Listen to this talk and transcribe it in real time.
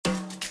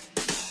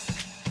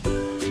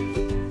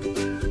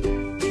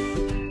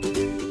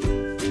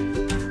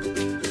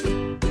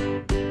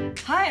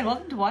and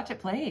welcome to Watch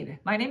It Played.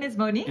 My name is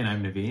Monique. And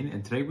I'm Naveen,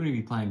 and today we're going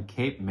to be playing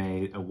Cape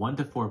May, a 1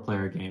 to 4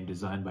 player game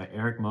designed by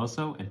Eric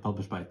Mosso and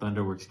published by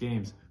Thunderworks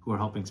Games, who are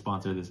helping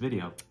sponsor this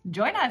video.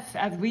 Join us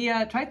as we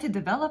try to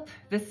develop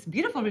this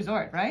beautiful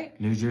resort, right?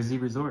 New Jersey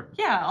resort.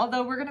 Yeah,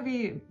 although we're going to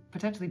be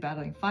potentially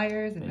battling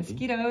fires and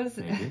mosquitoes,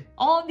 Maybe.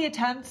 all in the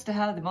attempts to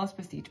have the most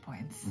prestige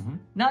points.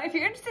 Now, if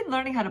you're interested in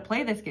learning how to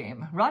play this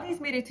game, Rodney's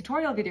made a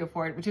tutorial video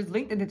for it, which is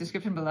linked in the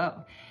description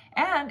below.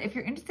 And if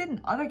you're interested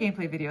in other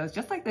gameplay videos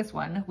just like this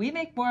one, we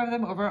make more of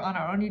them over on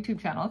our own YouTube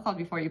channel called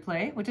Before You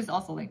Play, which is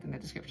also linked in the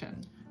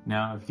description.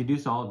 Now, if you could do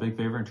us all a big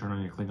favor and turn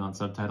on your Klingon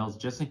subtitles,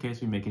 just in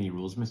case we make any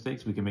rules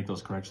mistakes, we can make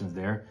those corrections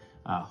there.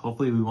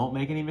 Hopefully we won't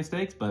make any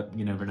mistakes, but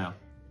you never know.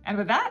 And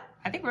with that,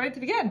 I think we're ready to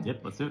begin.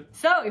 Yep, let's do it.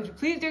 So, if you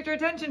please direct your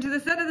attention to the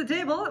center of the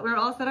table, we're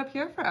all set up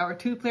here for our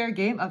 2-player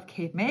game of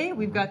Cape May.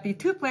 We've got the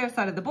 2-player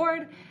side of the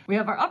board. We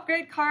have our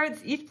upgrade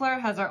cards. Each player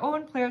has our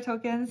own player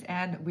tokens,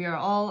 and we are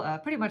all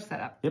pretty much set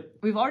up. Yep.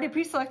 We've already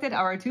pre-selected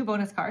our 2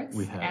 bonus cards.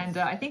 We have. And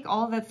I think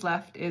all that's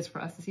left is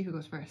for us to see who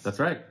goes first. That's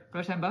right.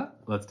 Rochambeau?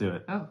 Let's do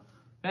it. Oh,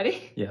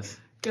 ready? Yes.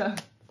 Go.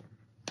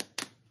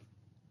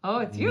 Oh,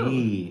 it's you.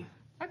 Me.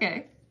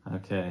 Okay,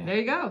 Okay. there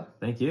you go.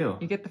 Thank you.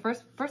 You get the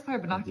first pair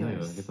of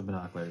binoculars. Get the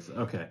binoculars.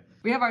 Okay.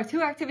 We have our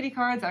 2 activity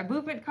cards, our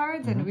movement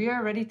cards, and we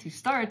are ready to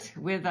start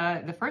with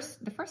the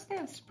first day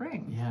of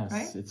spring. Yes,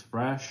 right? it's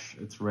fresh.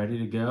 It's ready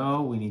to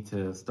go. We need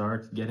to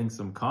start getting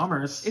some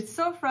commerce. It's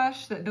so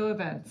fresh that no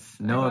events.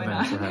 No going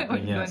events on. are happening,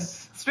 We're going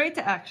yes. straight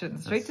to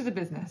action, straight to the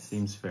business.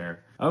 Seems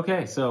fair.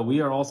 Okay, so we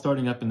are all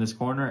starting up in this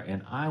corner,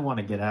 and I want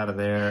to get out of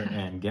there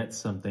and get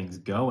some things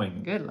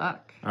going. Good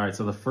luck. All right,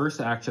 so the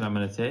first action I'm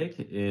going to take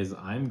is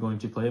I'm going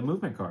to play a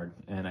movement card,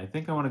 and I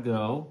think I want to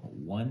go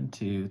 1,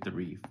 2,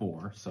 3,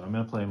 4. So I'm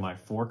going to play my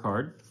 4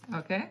 card.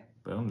 Okay.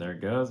 Boom, there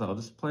it goes. I'll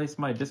just place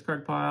my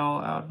discard pile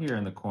out here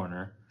in the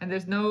corner. And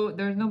there's no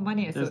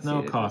money associated. There's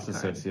no cost with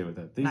the card. associated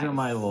with it. These are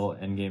my little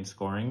end game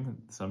scoring,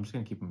 so I'm just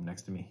going to keep them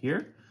next to me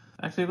here.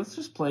 Actually, let's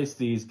just place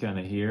these kind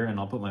of here, and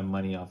I'll put my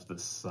money off to the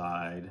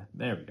side.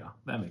 There we go.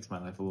 That makes my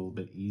life a little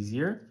bit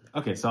easier.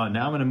 Okay, so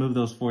now I'm going to move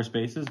those 4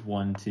 spaces,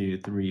 1, 2,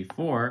 3,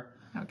 4.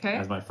 Okay.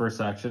 As my first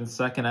action.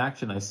 Second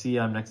action, I see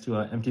I'm next to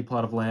an empty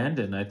plot of land,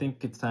 and I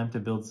think it's time to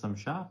build some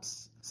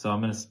shops. So I'm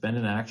going to spend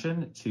an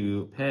action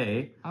to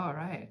pay All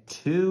right.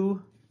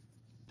 $2.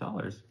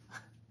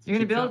 You're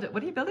gonna build.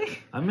 What are you building?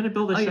 I'm going to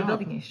build a shop. Oh, you're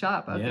building a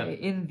shop. Okay.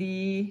 Yeah. In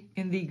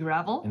the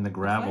gravel. In the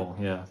gravel,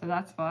 yeah. So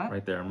that spot.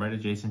 Right there. I'm right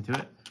adjacent to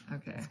it.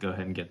 Okay. Let's go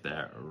ahead and get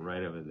that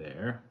right over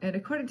there. And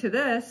according to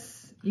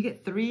this, you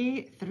get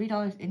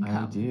 $3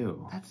 income. I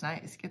do. That's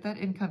nice. Get that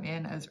income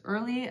in as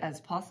early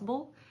as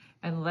possible,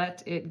 and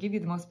let it give you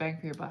the most bang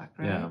for your buck,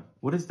 right? Yeah.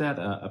 What does that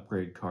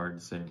upgrade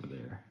card say over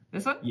there?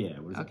 This one? Yeah.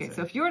 What does Okay, it say?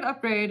 so if you were to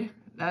upgrade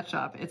that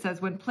shop, it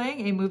says when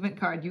playing a movement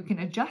card, you can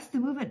adjust the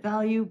movement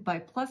value by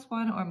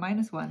 +1 or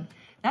 -1.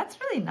 That's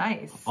really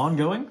nice.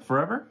 Ongoing?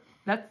 Forever?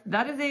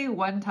 That is a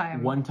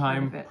one-time. One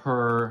time benefit.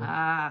 per...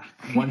 Ah.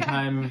 One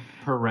time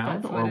per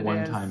round That's or what it one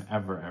is. time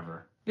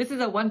ever? This is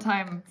a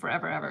one-time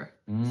forever ever.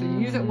 So you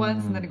use it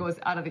once and then it goes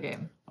out of the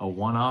game. A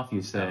one-off,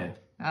 you say?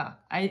 Ah,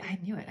 I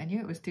knew it. I knew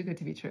it was too good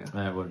to be true.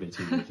 That would be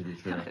too good to be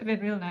true. That would have been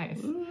real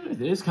nice.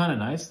 It is kind of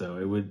nice though.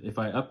 It would, if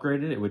I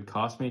upgraded, it would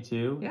cost me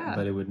 2, Yeah.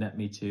 but it would net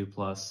me 2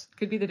 plus.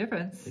 Could be the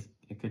difference.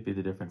 It could be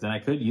the difference, and I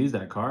could use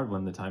that card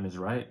when the time is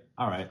right.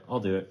 All right, I'll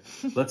do it.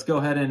 Let's go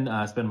ahead and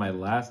spend my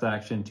last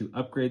action to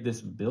upgrade this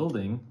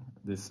building,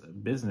 this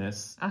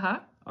business,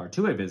 or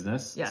to a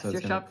business. Yes, So it's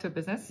your gonna shop to a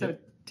business. So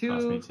Yep. 2.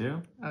 Cost me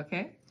 2.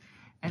 Okay.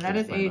 And Okay, that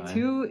is a bye-bye.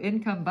 2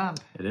 income bump,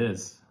 It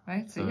is.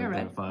 right? So So you're go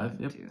right. 5,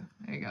 1, yep. 2.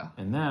 There you go.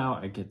 And now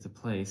I get to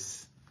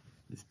place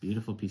this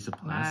beautiful piece of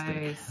plastic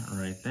Nice.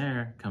 right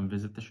there. Come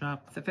visit the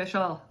shop. It's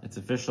official. It's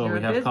official. You're we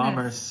a have business.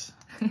 commerce.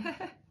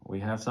 We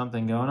have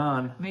something going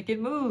on.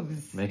 Making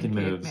moves. Making in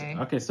Cape moves. May.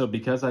 Okay, so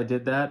because I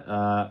did that,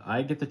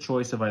 I get the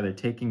choice of either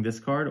taking this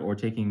card or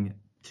taking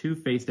 2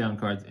 face down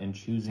cards and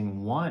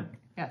choosing 1.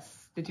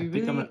 Yes. Did you I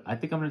think really? I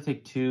think I'm gonna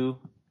take 2.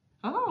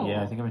 Oh.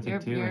 Yeah, I think I'm gonna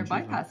take 2 You're and choose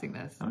one. bypassing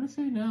this. I'm gonna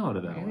say no to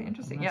that Really one.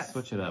 interesting, I'm gonna yes.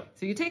 switch it up.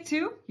 So you take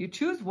 2, you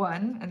choose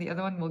 1, and the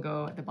other one will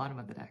go at the bottom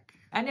of the deck.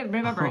 And then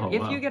remember, Oh,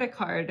 if wow. you get a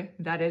card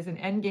that is an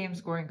end game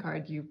scoring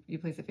card, you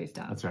place it face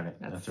down. That's right.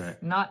 That's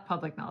right. Not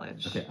public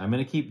knowledge. Okay, I'm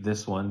gonna keep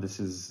this one. This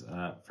is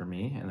for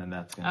me, and then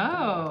that's gonna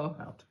Oh,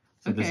 go out.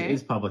 So this okay.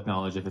 is public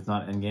knowledge if it's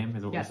not endgame,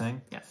 is what Yes. we're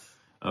saying? Yes.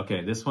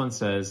 Okay, this one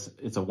says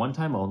it's a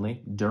one-time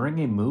only. During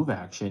a move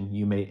action,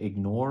 you may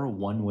ignore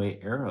one-way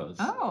arrows.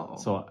 Oh.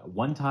 So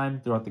one time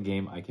throughout the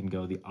game, I can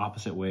go the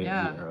opposite way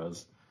Yeah. of the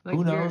arrows. Like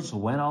Who knows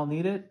when I'll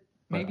need it?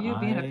 but Maybe you'll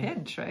be in a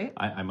pinch, right?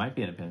 I might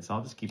be in a pinch, so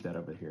I'll just keep that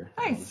over here.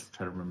 Nice. I'll just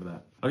try to remember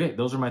that. Okay,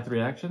 those are my 3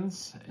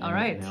 actions. And All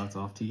right. now it's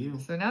off to you.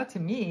 So now to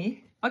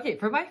me. Okay,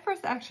 for my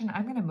first action,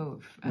 I'm going to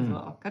move as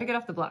well. Got to get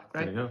off the block,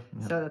 right? There you go.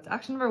 Yeah. So that's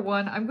action number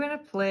 1. I'm going to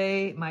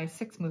play my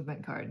 6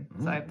 movement card.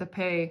 So I have to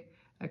pay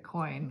a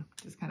coin,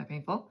 which is kind of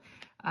painful.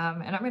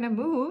 And I'm going to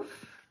move.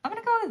 I'm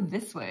going to go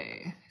this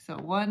way. So So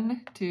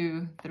 1,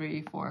 2,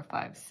 3, 4,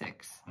 5,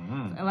 6. So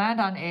I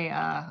land on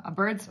a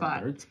bird spot.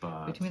 A bird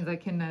spot. Which means I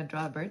can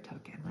draw a bird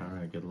token. All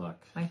right, good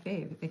luck. My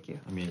fave, thank you.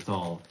 I mean, it's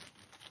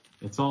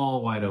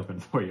all wide open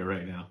for you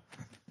right now.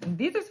 And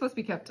these are supposed to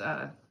be kept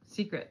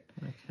secret.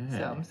 Okay.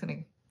 So I'm just going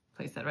to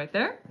place that right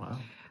there. Wow.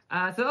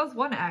 So that was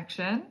one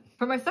action.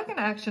 For my second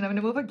action, I'm going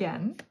to move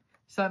again.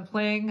 So I'm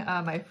playing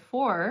my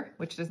 4,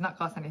 which does not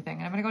cost anything.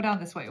 And I'm going to go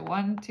down this way.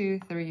 1, 2,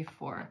 3,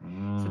 4.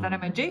 So then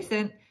I'm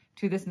adjacent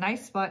to this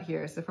nice spot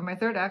here. So for my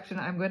third action,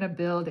 I'm going to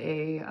build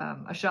a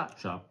shop.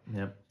 Shop,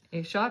 yep.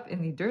 A shop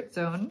in the dirt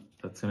zone.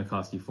 That's going to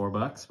cost you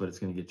 $4, but it's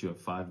going to get you a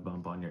 5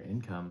 bump on your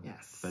income.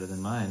 Yes. Better than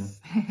mine.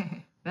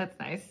 That's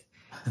nice.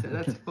 So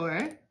that's 4.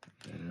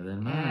 Better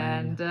than mine.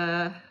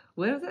 And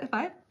what was it,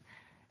 5?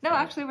 No,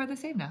 actually, we're the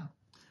same now.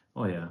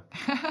 Oh, yeah.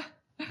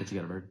 But you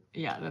got a bird.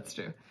 Yeah, that's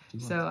true.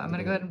 So I'm going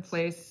to go ahead and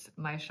place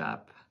my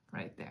shop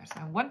right there.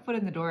 So I'm 1 foot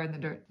in the door in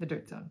the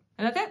dirt zone.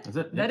 And that's it.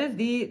 That's it. That is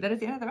the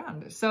end of the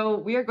round. So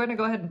we are going to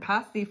go ahead and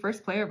pass the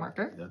first player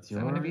marker. That's so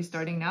I'm going to be yours.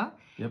 starting now.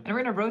 Yep. And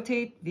we're going to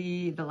rotate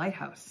the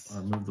lighthouse.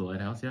 Or move the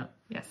lighthouse, yeah.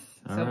 Yes.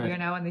 All so right. we are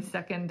now in the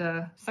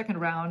second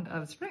round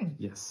of spring.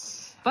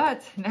 Yes.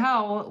 But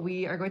now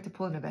we are going to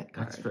pull an event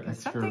card. Extra,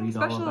 Something read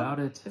special all about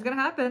it. is going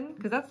to happen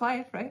because that's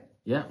life, right?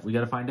 Yeah, we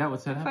got to find out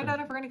what's going to happen. Find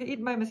out if we're going to get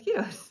eaten by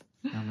mosquitoes.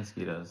 No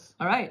mosquitoes.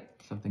 All right.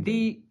 Something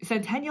The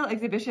Centennial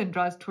Exhibition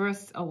draws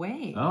tourists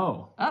away.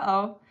 Oh.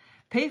 Uh-oh.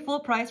 Pay full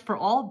price for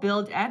all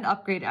build and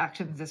upgrade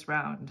actions this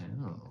round.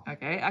 Oh.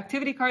 Okay.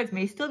 Activity cards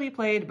may still be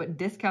played, but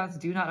discounts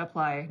do not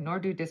apply, nor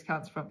do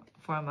discounts from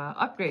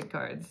upgrade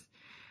cards.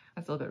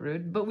 That's a little bit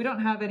rude, but we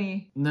don't have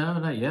any. No,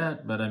 not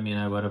yet. But I mean,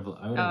 I would have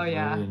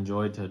yeah. really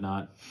enjoyed to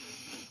not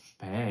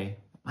pay.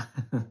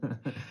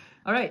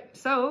 All right.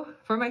 So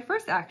for my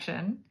first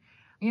action,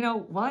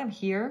 while I'm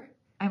here,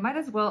 I might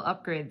as well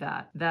upgrade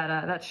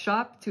that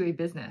shop to a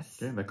business.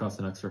 Okay, that costs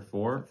an extra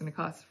 4. It's going to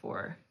cost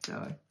 4. So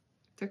I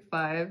took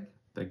 5.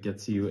 That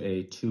gets you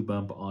a 2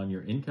 bump on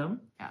your income.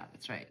 Yeah,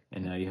 that's right.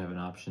 And now you have an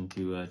option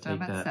to I'm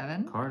take at that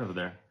 7. card over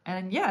there.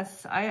 And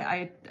yes,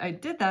 I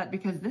did that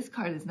because this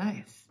card is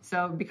nice.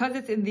 So because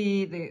it's in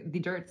the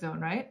dirt zone,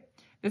 right?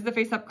 This is the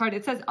face-up card.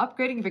 It says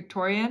upgrading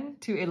Victorian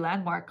to a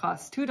landmark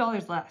costs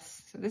 $2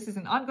 less. So this is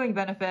an ongoing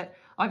benefit.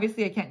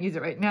 Obviously, I can't use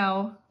it right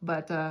now,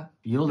 but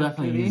you'll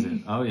definitely use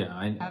it. Oh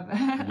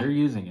yeah, you're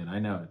using it. I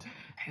know it.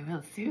 I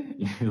will soon.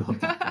 You will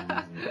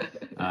definitely use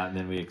it. And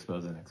then we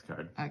expose the next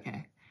card.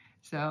 Okay.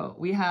 So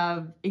we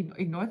have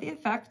ignore the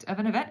effect of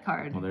an event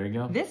card. Well, there you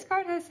go. This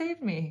card has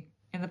saved me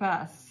in the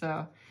past,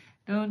 so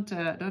don't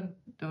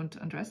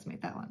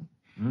underestimate that one.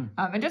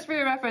 And just for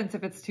your reference,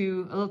 if it's a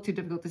little too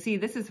difficult to see,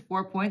 this is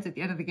 4 points at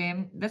the end of the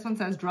game. This one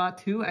says draw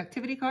 2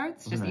 activity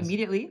cards just nice.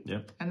 immediately.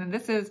 Yep. And then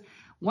this is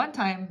 1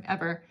 time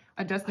ever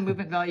adjust the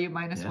movement value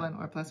 -1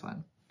 or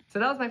 +1. So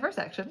that was my first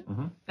action.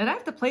 And I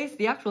have to place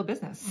the actual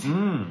business.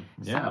 Yeah.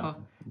 So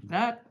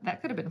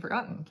that could have been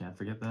forgotten. Can't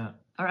forget that.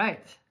 All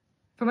right.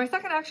 For my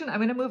second action, I'm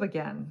going to move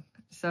again.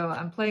 So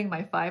I'm playing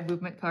my 5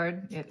 movement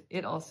card.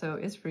 It also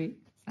is free.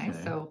 It's nice.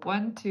 Okay. So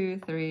 1, 2,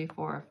 3,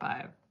 4,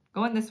 5.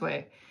 Going this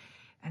way.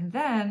 And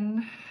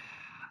then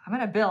I'm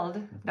going to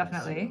build,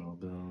 definitely. So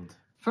build.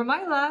 For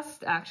my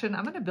last action,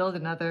 I'm going to build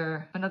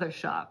another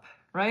shop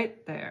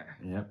right there.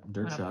 Yep,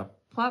 dirt shop.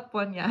 Plop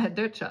 1, yeah,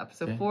 dirt shop.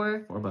 So Okay.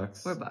 $4.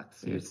 $4. $4.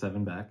 So you get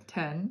 7 back.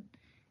 10.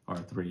 Or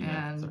 3,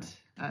 yeah. And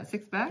sorry.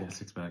 6 back. Yeah,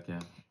 6 back, yeah.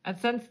 And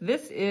since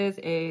this is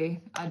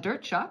a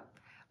dirt shop,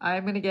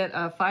 I'm going to get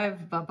a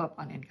 5 bump up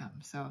on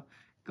income. So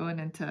going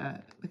into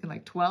looking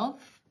like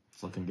 12.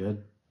 It's looking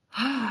good.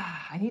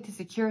 I need to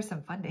secure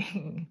some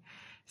funding.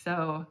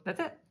 So that's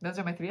it. Those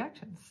are my 3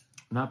 actions.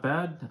 Not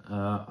bad.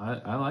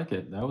 I like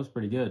it. That was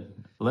pretty good.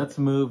 Let's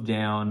move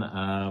down.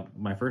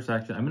 My first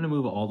action, I'm going to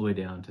move all the way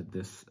down to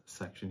this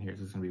section here.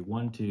 So it's going to be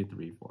 1, 2,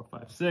 3, 4,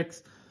 5,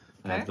 6.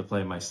 I have to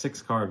play my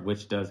 6 card,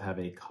 which does have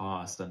a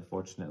cost,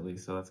 unfortunately.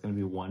 So that's going to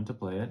be 1 to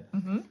play it.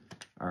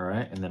 All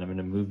right. And then I'm going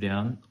to move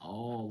down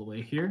all the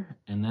way here.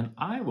 And then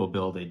I will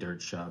build a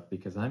dirt shop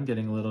because I'm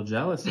getting a little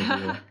jealous of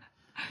you.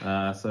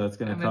 So it's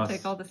going to cost... I'm going to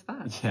take all the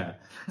spots. Yeah.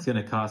 It's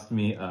going to cost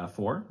me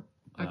 4.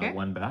 Okay.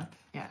 1 back.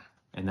 Yeah.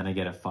 And then I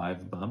get a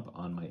 5 bump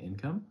on my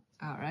income.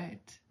 All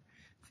right.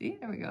 See,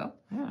 there we go.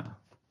 Yeah.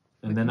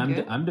 And then Looking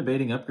good. I'm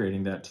debating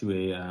upgrading that to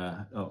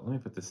a, let me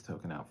put this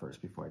token out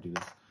first before I do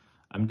this.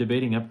 I'm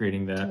debating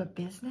upgrading that. To a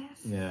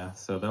business? Yeah,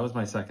 so that was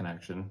my second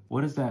action.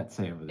 What does that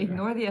say over there?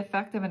 Ignore the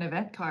effect of an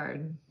event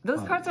card.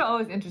 Those cards are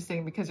always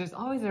interesting because there's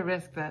always a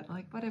risk that,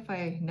 like, what if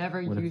I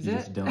never What if use you it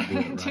just don't do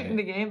it during right?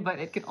 the game? But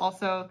it could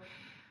also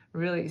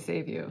really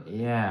save you.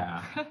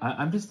 Yeah.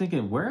 I'm just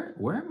thinking, where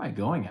am I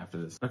going after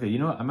this? Okay, you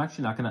know what? I'm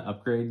actually not going to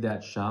upgrade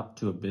that shop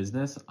to a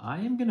business. I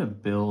am going to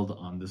build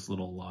on this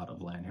little lot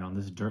of land here, on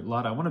this dirt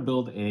lot. I want to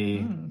build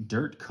a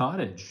dirt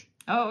cottage.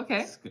 Oh,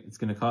 okay. It's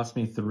going to cost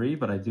me 3,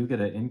 but I do get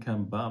an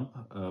income bump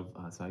of,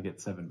 so I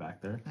get 7 back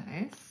there.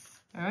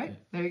 Nice. All right,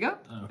 there you go.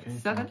 Okay,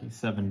 7. thank you.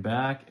 7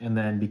 back. And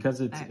then because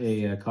it's Nice.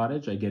 a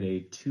cottage, I get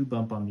a 2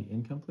 bump on the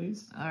income,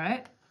 please. All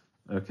right.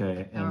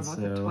 Okay, Now and we're both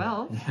so at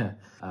 12.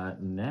 yeah.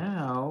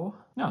 Now,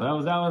 no,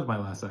 that was my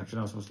last action.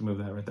 I was supposed to move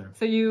that right there.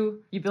 So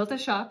you built a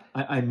shop.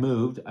 I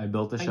moved. I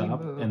built a you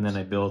shop, moved. and then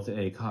I built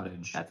a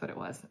cottage. That's what it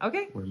was.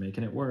 Okay. We're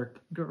making it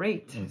work.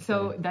 Great. Okay.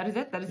 So that is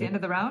it. That is the end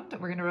of the round.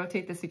 We're going to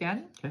rotate this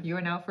again. Okay. You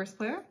are now first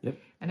player. Yep.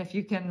 And if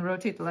you can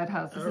rotate the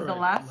lighthouse, this is the Alright,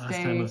 last last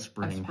day time of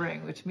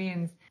spring. which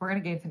means we're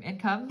going to gain some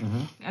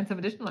income and some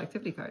additional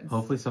activity cards.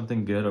 Hopefully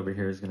something good over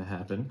here is going to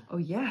happen. Oh,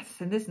 yes.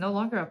 And this no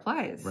longer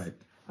applies. Right.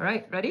 All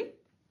right. Ready?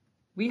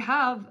 We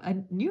have a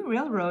new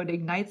railroad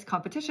ignites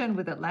competition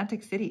with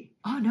Atlantic City.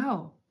 Oh,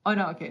 no. Oh,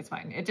 no. Okay, it's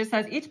fine. It just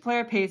says each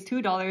player pays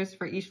 $2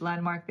 for each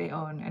landmark they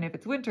own. And if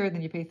it's winter,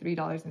 then you pay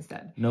 $3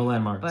 instead. No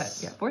landmarks. But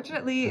yeah,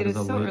 fortunately, it is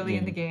a so late early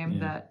in the game. game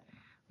Yeah. that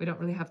we don't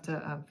really have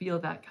to feel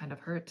that kind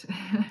of hurt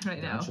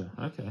right now. Gotcha.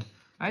 Okay. All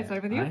right,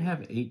 starting with you. I have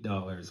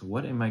 $8.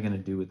 What am I going to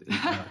do with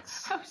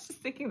 $8? I was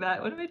just thinking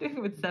that. What am I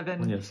doing with 7?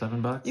 When you have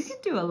 $7? You can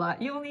do a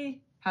lot. You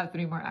only have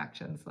 3 more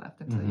actions left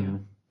until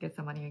you get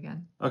some money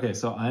again. Okay,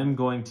 so I'm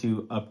going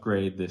to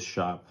upgrade this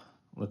shop.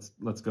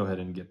 Let's go ahead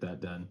and get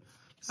that done.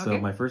 So Okay.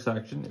 my first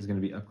action is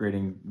going to be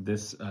upgrading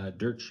this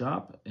dirt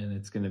shop, and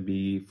it's going to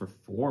be for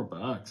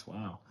 $4.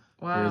 Wow.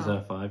 Wow. Here's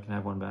a 5. Can I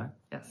have one back?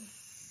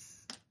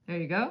 Yes. There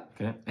you go.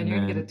 Okay. And you're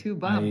gonna then get a 2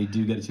 bump. I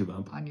do get a 2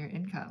 bump. On your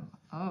income.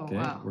 Oh, Okay.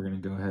 wow. We're gonna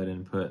go ahead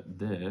and put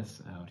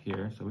this out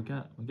here. So we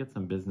get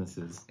some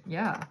businesses.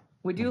 Yeah.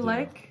 Would you I'll do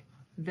like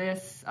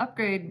this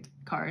upgrade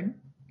card?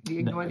 Do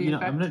you ignore the you know,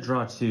 effect? I'm gonna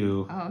draw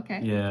 2. Oh,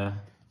 okay. Yeah.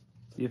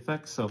 The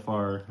effects so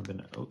far have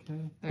been okay.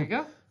 There you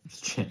go.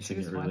 Just chancing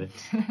Choose it really.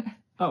 one.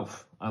 Oh,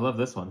 I love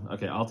this one.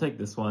 Okay, I'll take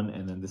this one,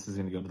 and then this is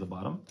gonna go to the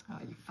bottom. Oh,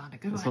 you found a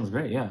good This one. one's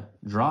great. Yeah.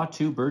 Draw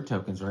 2 bird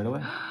tokens right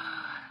away.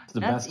 It's the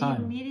That's best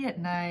time. immediate.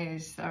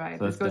 Nice. All right.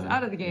 So This that's goes done.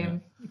 out of the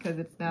game because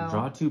it's now.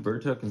 Draw 2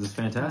 bird tokens is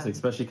fantastic,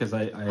 especially because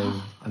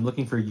I'm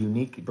looking for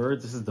unique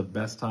birds. This is the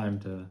best time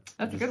to.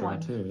 That's a just good draw one.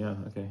 2. Yeah.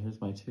 Okay.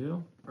 Here's my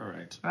 2. All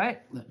right. All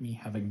right. Let me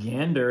have a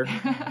gander.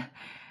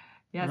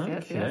 Yes.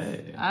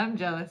 Okay. I'm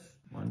jealous.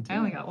 1, 2. I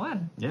only got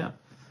 1. Yeah.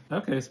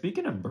 Okay.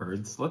 Speaking of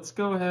birds, let's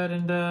go ahead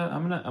and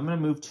I'm gonna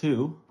move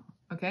 2.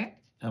 Okay.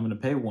 I'm gonna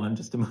pay 1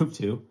 just to move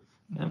 2.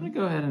 And I'm gonna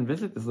go ahead and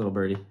visit this little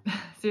birdie.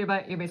 So you're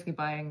basically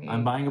buying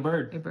I'm buying a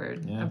bird. a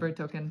bird, Yeah. a bird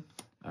token.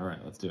 All right.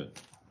 Let's do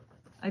it.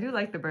 I do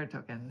like the bird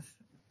tokens.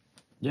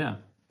 Yeah.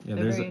 Yeah.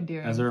 They're There's very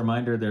endearing. as a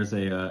reminder, there's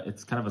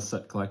it's kind of a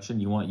set collection.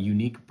 You want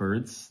unique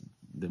birds.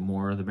 The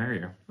more, the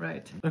merrier.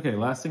 Right. Okay.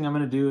 Last thing I'm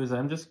gonna do is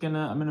I'm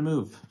gonna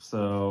move.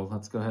 So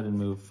let's go ahead and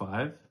move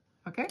 5.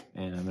 Okay.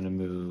 And I'm gonna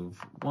move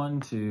 1,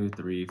 2,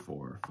 3,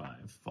 4, 5,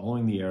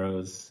 following the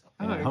arrows,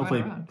 Oh, and you're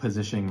hopefully going around.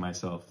 positioning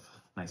myself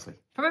nicely.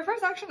 For my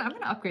first action, I'm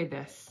going to upgrade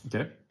this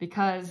Okay,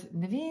 because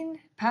Naveen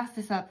passed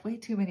this up way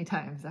too many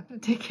times. I'm going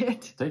to take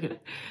it. take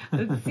it.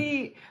 Let's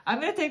see.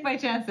 I'm going to take my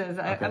chances.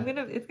 Okay.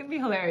 It's going to be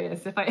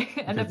hilarious if I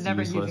end up It's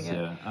never useless, using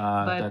it. Yeah.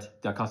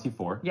 But- that costs you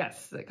 4.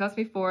 Yes, it cost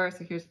me 4,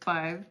 so here's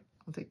 5.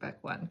 I'll take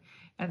back 1.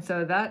 And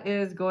so that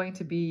is going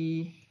to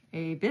be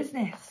a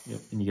business. Yep.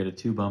 And you get a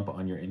 2 bump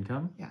on your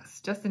income.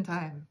 Yes, just in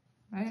time,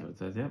 right? So it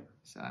says, yep.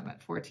 So I'm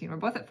at 14. We're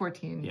both at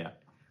 14. Yeah.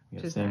 You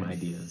Which have is same nice.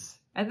 ideas.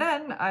 And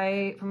then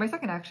for my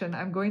second action,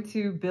 I'm going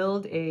to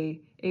build a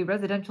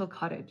residential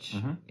cottage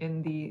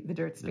in the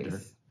dirt space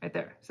dirt. right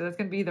there. So that's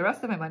going to be the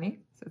rest of my money.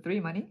 So 3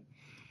 money.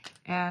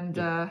 And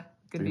going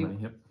to 3 be money,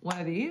 yep. one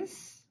of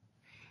these.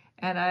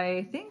 And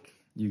I think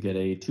You get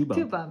a 2 bump.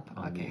 2 bump.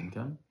 On the Okay.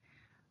 income.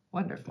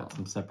 Wonderful. Got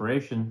some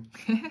separation.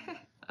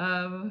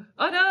 Oh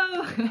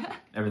no!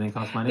 Everything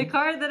costs money. The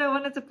card that I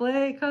wanted to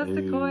play cost a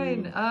Ooh.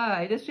 coin.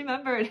 I just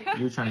remembered.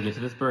 You were trying to get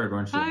to this bird,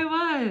 weren't you? I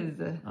was.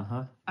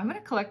 Uh-huh. I'm going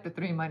to collect the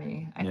 3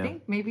 money. I Yeah.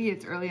 think maybe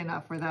it's early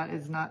enough where that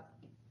is not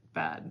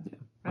bad.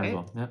 Might as Right?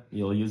 well. Yep.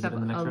 You'll use So it in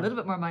the next a round. little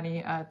bit more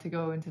money to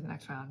go into the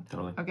next round.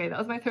 Totally. Okay, that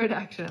was my third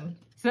action.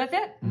 So that's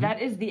it.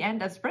 That is the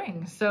end of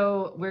spring.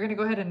 So we're going to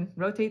go ahead and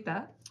rotate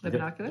that, the Okay,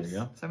 binoculars. there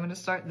you go. So I'm going to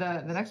start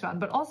the next round.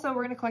 But also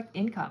we're going to collect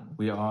income.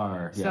 We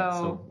are. Yeah.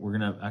 So So- we're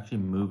going to actually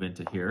move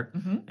into here.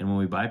 And when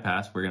we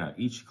bypass, we're going to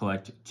each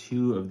collect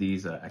 2 of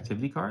these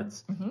activity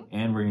cards.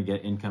 And we're going to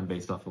get income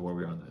based off of where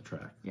we are on that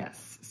track.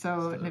 Yes. So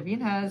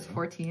Naveen has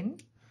 14.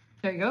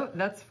 There you go.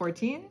 That's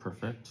 14.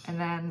 Perfect. And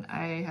then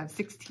I have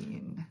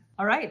 16.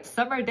 All right,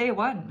 summer day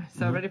 1.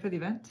 So ready for the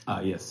event?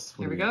 Yes.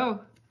 What Here do we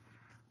go.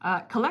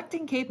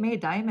 Collecting Cape May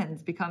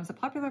diamonds becomes a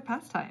popular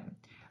pastime.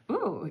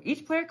 Ooh,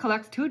 each player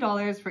collects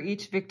 $2 for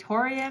each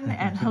Victorian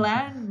and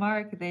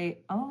landmark they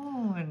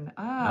own.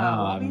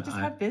 Well, we just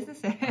have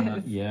businesses.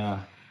 Yeah.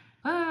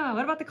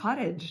 What about the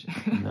cottage?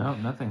 No,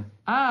 nothing.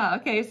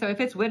 Okay, so if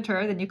it's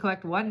winter, then you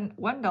collect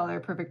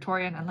 $1 per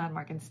Victorian and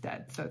landmark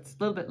instead. So it's a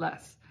little bit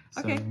less.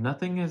 Okay, So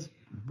nothing has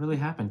really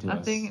happened to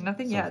us.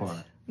 nothing so yet.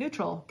 far.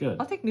 Neutral. Good.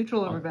 I'll take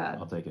neutral over bad.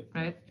 I'll take it.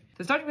 Right?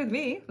 So starting with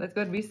me, let's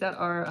go ahead and reset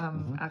our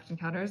action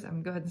counters. I'm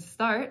going to go ahead and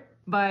start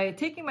by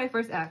taking my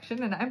first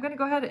action, and I'm going to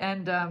go ahead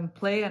and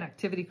play an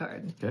activity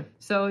card. Okay.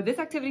 So this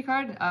activity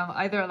card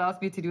either allows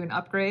me to do an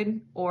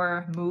upgrade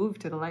or move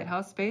to the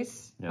lighthouse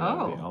space. Yeah, that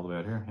would be all the way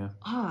out here. Yeah.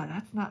 Oh,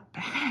 that's not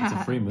bad.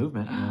 It's a free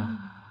movement. Yeah.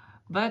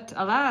 But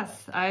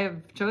alas,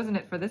 I've chosen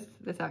it for this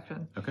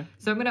action. Okay.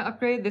 So I'm going to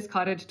upgrade this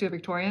cottage to a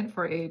Victorian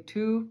for a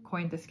 2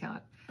 coin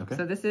discount. Okay.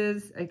 So this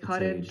is a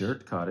cottage. It's a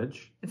dirt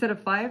cottage. Instead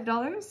of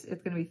 $5,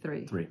 it's going to be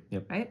 3. 3,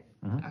 yep. Right?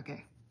 Mhm.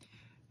 Okay.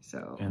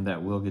 So. And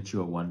that will get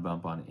you a 1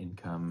 bump on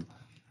income.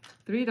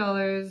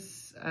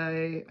 $3.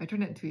 I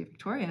turned it into a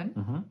Victorian.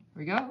 Here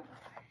we go.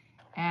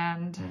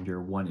 And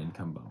your 1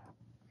 income bump.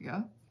 Here we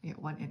go. You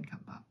get 1 income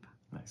bump.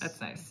 Nice.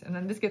 That's nice. And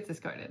then this gets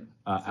discarded.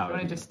 So out if you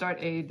want to just start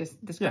a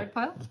discard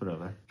pile? Just put it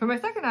over there. For my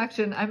second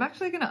action, I'm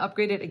actually going to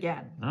upgrade it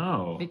again.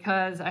 Oh.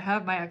 Because I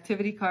have my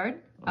activity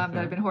card that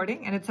I've been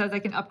hoarding, and it says I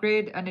can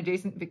upgrade an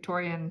adjacent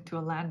Victorian to a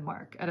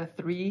landmark at a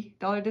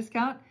 $3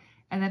 discount.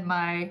 And then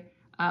my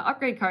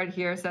upgrade card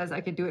here says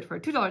I could do it for a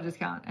 $2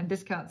 discount and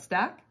discount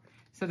stack.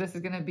 So this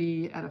is going to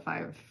be at a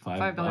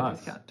 $5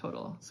 discount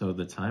total. So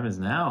the time is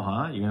now,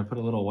 huh? You're going to put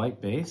a little white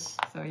base?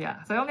 So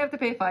yeah, so I only have to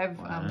pay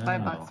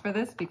 $5 for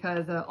this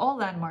because all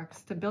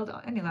landmarks, to build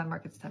any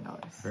landmark, it's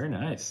 $10. Very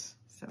nice.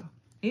 So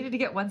needed to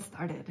get one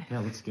started. Yeah,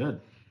 looks good.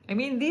 I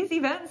mean, these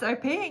events are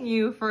paying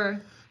you for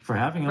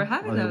having them. For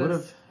having those. They would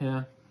have,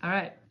 yeah. All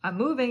right, I'm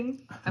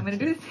moving. I'm going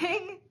to do the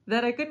thing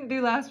that I couldn't do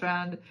last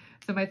round.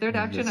 So my third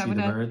action, I'm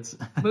going to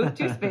move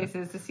 2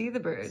 spaces to see the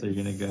birds. So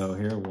you're going to go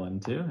here, 1,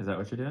 2. Is that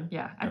what you're doing?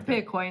 Yeah, I have to pay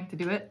a coin to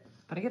do it,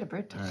 but I get a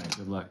bird token. All right,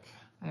 good luck.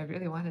 I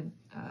really wanted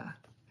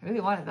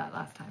that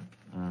last time.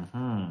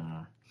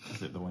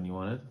 Is it the one you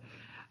wanted?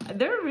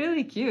 They're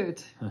really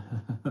cute.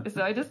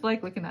 So I just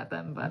like looking at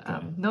them,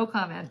 but no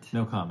comment.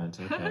 No comment,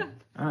 okay.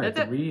 All right,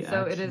 That's 3 it.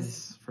 So actions it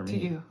is for me. to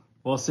you.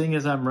 Well, seeing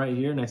as I'm right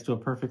here next to a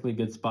perfectly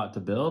good spot to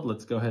build,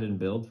 let's go ahead and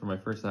build for my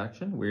first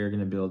action. We're going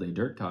to build a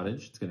dirt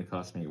cottage. It's going to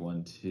cost me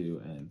 1,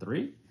 2, and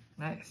 3.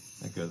 Nice.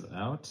 That goes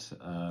out.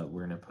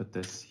 We're going to put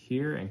this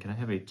here. And can I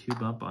have a 2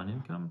 bump on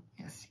income?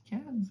 Yes, you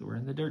can. So we're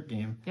in the dirt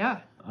game.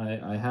 Yeah.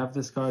 I have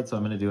this card, so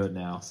I'm going to do it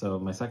now. So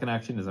my second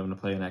action is I'm going to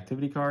play an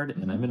activity card,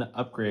 and I'm going to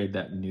upgrade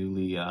that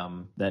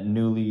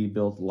newly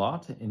built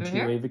lot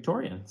into a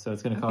Victorian. So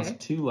it's going to cost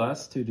 2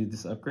 less to do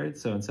this upgrade.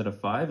 So instead of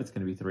 5, it's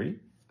going to be 3.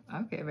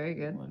 Okay, very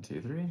good. 1,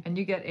 2, 3. And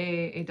you get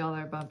a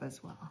 $1 bump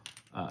as well.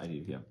 I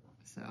do, yeah.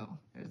 So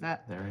there's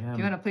that. There I am. Do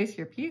you want to place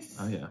your piece?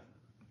 Oh, yeah.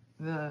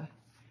 The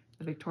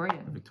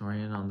Victorian. The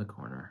Victorian on the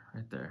corner,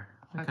 right there.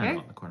 Okay. Kind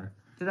of on the corner.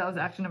 So that was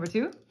action number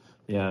 2?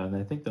 Yeah, and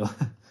I think they'll...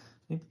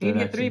 You can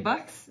get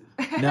 $3?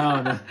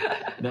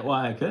 No, well,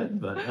 I could,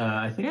 but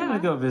I think I'm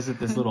going to go visit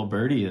this little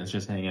birdie that's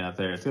just hanging out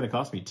there. It's going to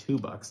cost me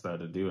 $2, though,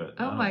 to do it.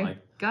 Oh, my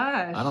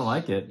gosh. I don't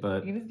like it,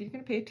 but... You're going to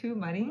pay 2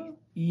 money?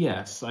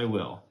 Yes, I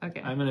will.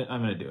 Okay. I'm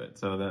gonna do it.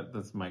 So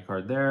that's my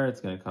card there.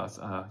 It's going to cost...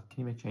 can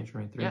you make change for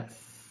me? 3? Yes.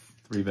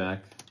 3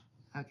 back.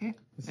 Okay.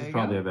 This is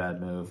probably a bad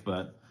move,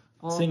 but...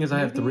 Well, seeing as I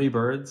have 3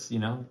 birds,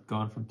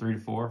 going from 3 to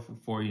 4, from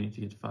 4 you need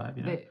to get to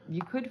 5,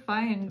 You could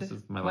find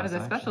one of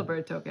the special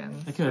bird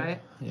tokens, I could.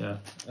 Right? Yeah.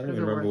 I don't even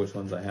remember which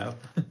ones I have.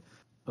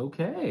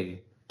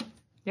 Okay.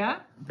 Yeah?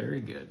 Very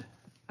good.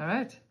 All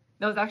right.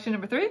 That was action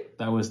number 3?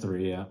 That was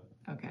 3, yeah.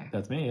 Okay.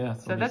 That's me, yeah.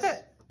 So that's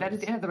it. That is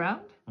the end of the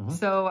round.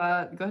 So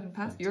go ahead and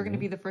pass. You're going to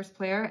be the first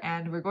player,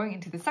 and we're going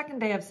into the second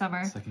day of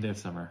summer. Second day of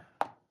summer.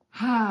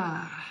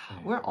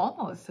 We're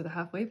almost to the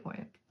halfway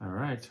point. All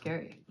right.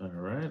 Scary. All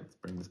right. Let's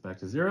bring this back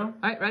to 0. All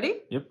right, ready?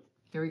 Yep.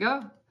 Here we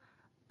go.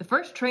 The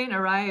first train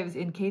arrives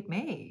in Cape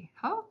May.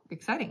 How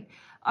exciting.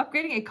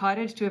 Upgrading a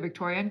cottage to a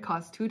Victorian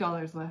costs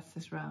 $2 less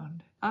this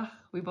round.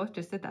 We both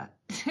just did that.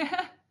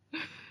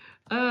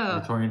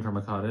 Victorian from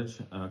a cottage?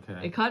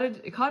 Okay. A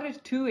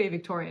cottage to a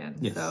Victorian.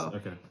 Yes, so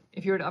okay.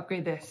 If you were to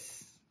upgrade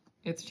this,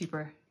 it's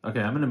cheaper.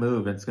 Okay, I'm going to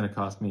move. It's going to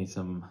cost me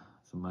some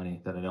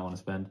money that I don't want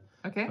to spend.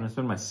 Okay. I'm going to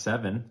spend my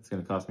 7. It's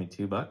going to cost me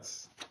 $2.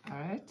 All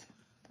right.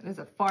 That is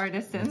a far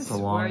distance. It's a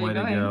long way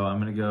to go. I'm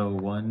going to go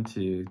 1,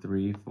 2,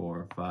 3,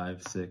 4,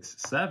 5, 6,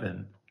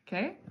 7.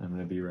 Okay. I'm going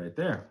to be right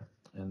there.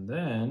 And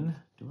then,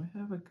 do I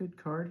have a good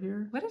card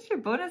here? What is your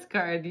bonus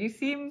card? You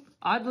seem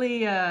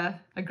oddly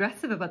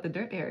aggressive about the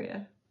dirt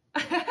area.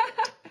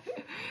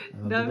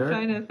 Now I'm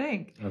trying to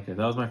think. Okay,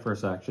 that was my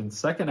first action.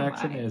 Second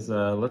action is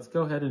let's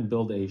go ahead and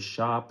build a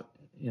shop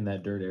in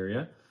that dirt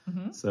area.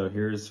 So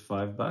here's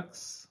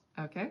 $5.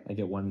 Okay. I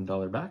get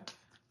 $1 back.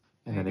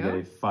 And then I get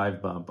a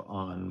 5 bump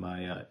on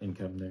my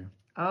income there.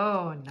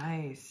 Oh,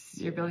 nice.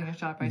 You're building a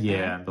shop right there?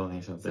 Yeah, I'm building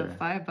a shop there. So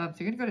 5 bumps.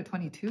 You're going to go to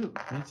 22.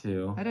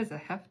 22. That is a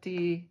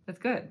hefty... That's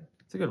good.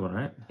 It's a good one,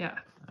 right? Yeah.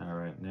 All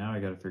right, now I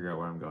got to figure out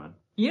where I'm going.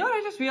 You know what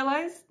I just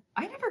realized?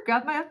 I never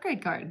grabbed my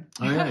upgrade card.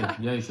 Oh, yeah.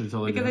 Yeah, you should have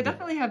totally Because I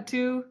definitely have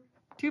two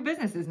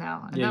businesses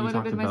now. And that would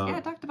have been my... Yeah,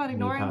 I talked about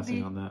ignoring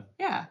the... on that.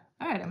 Yeah.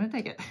 All right, I'm going to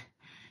take it.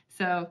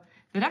 So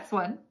the next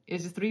one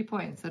is just 3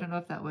 points. I don't know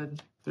if that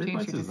would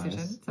change your decision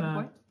at some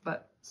point,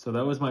 but... So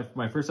that was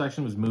my first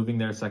action was moving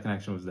there. Second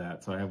action was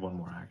that. So I have one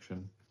more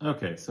action.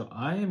 Okay, so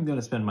I am going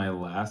to spend my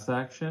last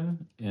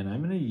action, and I'm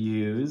going to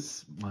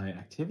use my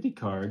activity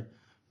card,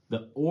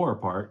 the or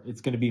part. It's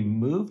going to be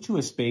moved to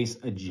a space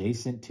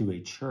adjacent to a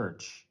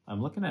church.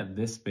 I'm looking at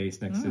this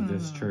space next to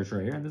this church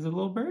right here, and there's a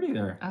little birdie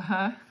there.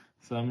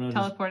 So I'm going to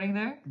teleporting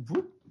there.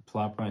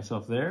 Plop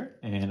myself there,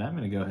 and I'm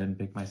going to go ahead and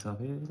pick myself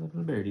a little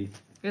birdie.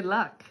 Good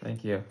luck.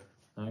 Thank you.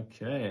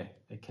 Okay,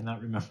 I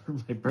cannot remember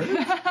my birds,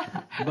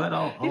 but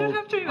You don't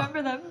have to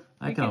remember them.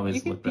 I can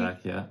always look peek. back.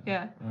 Yeah.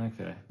 Yeah.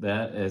 Okay,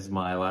 that is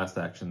my last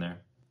action there.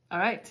 All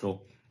right.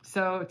 Cool.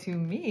 So to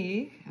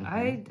me,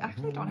 I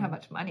actually don't have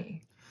much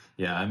money.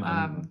 Yeah,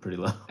 I'm pretty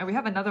low. And we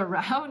have another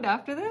round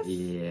after this.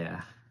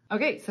 Yeah.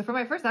 Okay, so for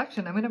my first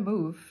action, I'm going to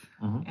move,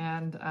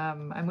 and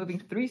I'm moving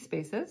 3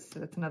 spaces. So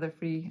that's another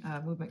free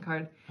movement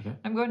card. Okay.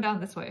 I'm going down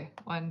this way.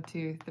 1,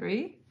 2,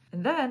 3.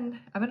 And then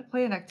I'm going to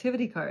play an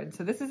activity card.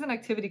 So this is an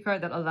activity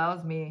card that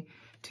allows me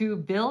to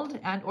build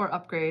and or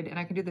upgrade, and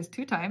I can do this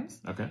 2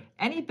 times. Okay.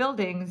 Any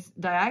buildings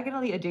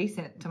diagonally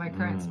adjacent to my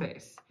current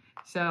space.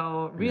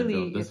 So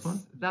really, this it's one?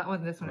 that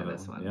one, this one, or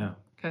this one. Yeah.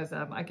 Because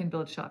I can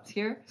build shops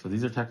here. So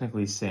these are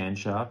technically sand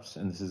shops,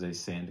 and this is a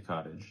sand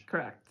cottage.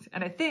 Correct.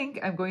 And I think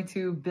I'm going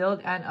to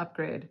build and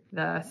upgrade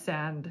the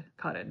sand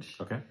cottage.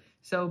 Okay.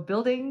 So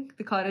building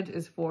the cottage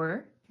is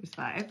 4, there's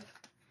 5.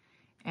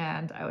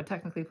 And I would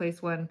technically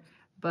place 1,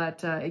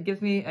 but it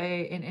gives me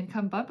an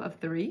income bump of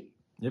 3.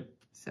 Yep.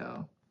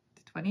 So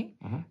to 20.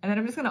 And then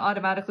I'm just going to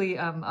automatically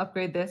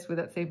upgrade this with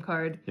that same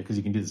card. Yeah, because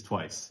you can do this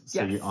twice.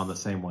 So Yes. you're on the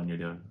same one you're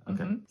doing.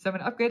 Okay. So I'm going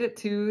to upgrade it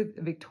to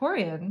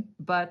Victorian,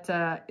 but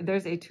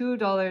there's a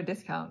 $2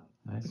 discount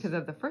Nice. because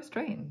of the first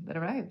train that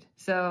arrived.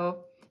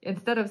 So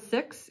instead of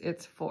 6,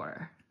 it's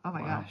 4. Oh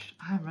my Wow. gosh,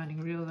 I'm running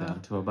real low.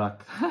 Down to $1.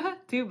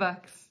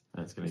 $2.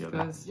 That's gonna go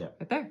Goes there. Yep.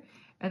 right there.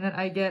 And then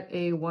I get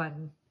a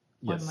 1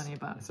 Yes. money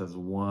bump. It says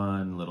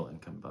 1 little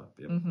income bump.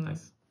 Yep.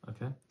 Nice.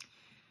 Okay.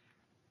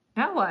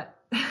 Now what?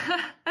 I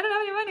don't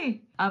have any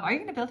money. Are you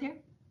going to build here?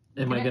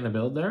 Am I gonna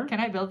build there?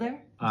 Can I build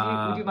there?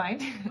 Would you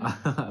mind?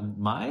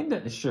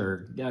 Mind?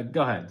 Sure. Yeah.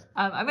 Go ahead.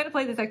 I'm going to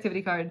play this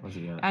activity card, What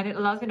you got? and it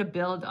allows me to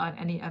build on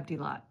any empty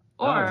lot.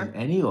 Oh, Or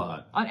any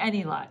lot. on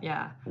any lot,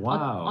 yeah.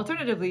 Wow.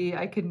 Alternatively,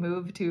 I could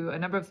move to a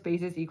number of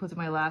spaces equal to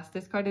my last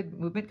discarded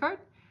movement card,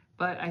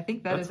 but I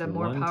think That's is a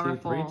more 1, 2,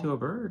 powerful. 3 to a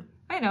bird.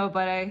 I know,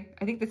 but I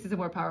think this is a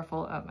more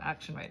powerful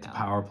action right now.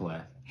 Power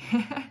play.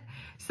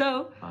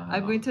 So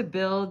I'm going to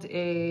build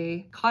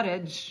a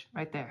cottage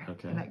right there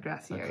Okay. in that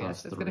grassy That area.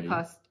 costs So it's going to 3.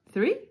 cost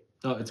 3.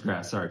 Oh, it's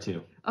grass. Sorry,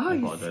 2. Oh, I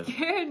you apologize.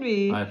 scared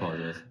me. I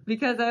apologize.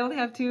 Because I only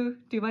have two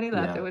money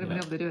left. Yeah, I wouldn't have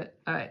been able to do it.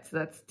 All right, so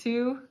that's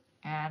 2,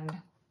 and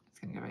it's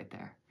going to go right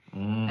there.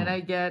 And I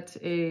get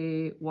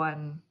a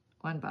 1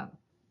 bump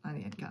on the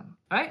income.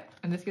 All right,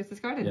 and this gets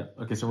discarded.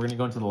 Yeah. Okay, so we're gonna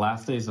go into the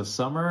last days of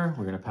summer.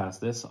 We're gonna pass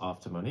this off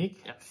to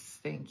Monique. Yes,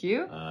 thank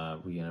you.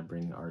 We're gonna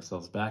bring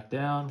ourselves back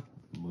down,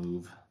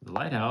 move the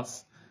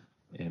lighthouse.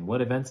 And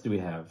what events do we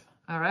have?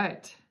 All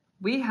right.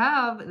 We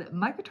have the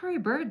Migratory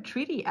Bird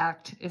Treaty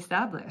Act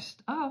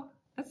established. Oh,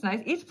 that's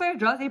nice. Each player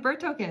draws a bird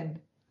token.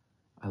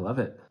 I love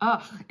it.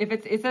 Oh,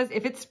 it says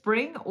if it's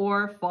spring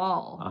or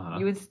fall,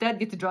 you instead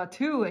get to draw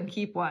 2 and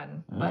keep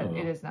 1, but Oh.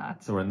 it is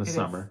not. So we're in the It is-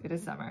 summer. It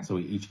is summer. So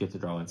we each get to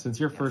draw one. Since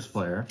you're first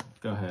player,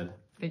 go ahead.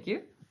 Thank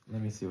you.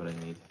 Let me see what I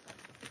need.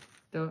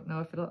 Don't know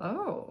if it'll.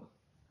 Oh.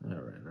 All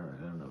right.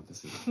 I don't know what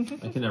this is.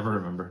 I can never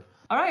remember.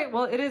 All right.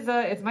 Well,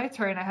 it's my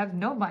turn. I have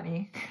no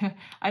money.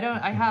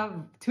 I have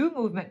 2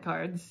 movement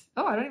cards.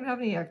 Oh, I don't even have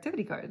any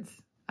activity cards.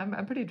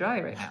 I'm pretty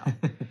dry right now.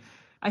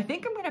 I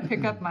think I'm gonna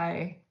pick up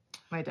my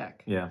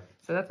deck. Yeah.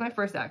 So that's my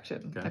first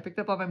action. Okay. I picked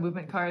up all my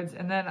movement cards,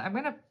 and then I'm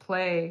gonna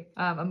play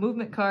a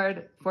movement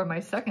card for my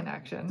second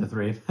action. The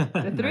 3.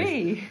 The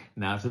 3. Nice.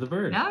 Now to the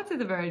bird. Now to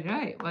the bird.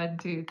 Right. 1,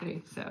 2,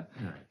 3. So All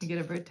right. you get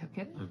a bird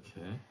token.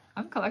 Okay.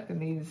 I'm collecting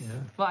these. Yeah.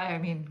 Well, I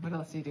mean, what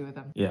else do you do with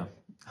them? Yeah.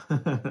 All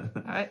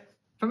right.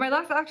 For my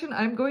last action,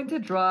 I'm going to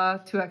draw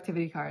 2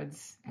 activity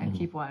cards and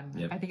keep 1.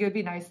 Yep. I think it would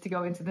be nice to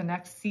go into the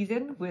next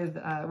season with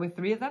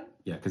 3 of them.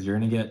 Yeah, because you're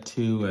gonna get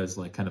 2 as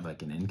kind of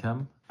like an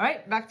income. All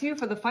right, back to you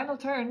for the final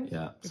turn.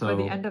 Yeah. Before So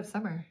the end of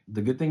summer.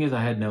 the good thing is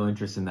I had no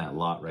interest in that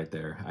lot right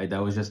there.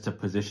 That was just to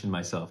position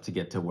myself to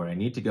get to where I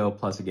need to go.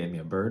 Plus, it gave me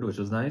a bird, which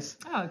was nice.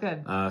 Oh,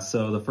 good.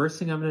 So the first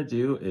thing I'm gonna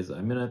do is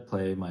I'm gonna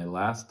play my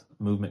last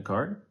movement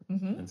card.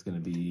 And it's gonna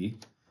be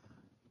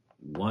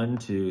 1,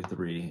 2,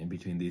 3 in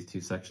between these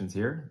 2 sections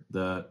here.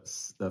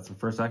 That's the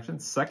first action.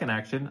 Second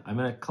action, I'm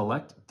gonna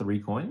collect 3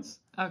 coins.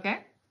 Okay.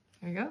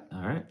 Here we go.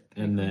 All right.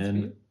 Three And coins for then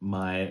you.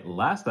 my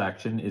last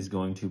action is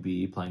going to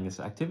be playing this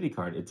activity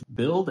card. It's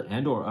build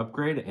and or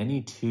upgrade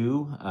any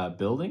 2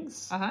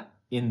 buildings Uh-huh.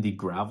 in the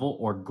gravel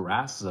or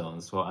grass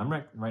zones. So I'm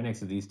right next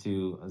to these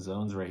 2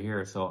 zones right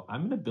here. So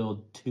I'm gonna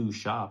build 2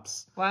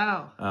 shops.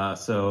 Wow.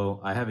 So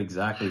I have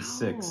exactly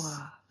 6.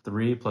 Wow.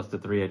 3 plus the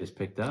 3 I just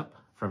picked up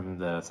from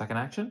the second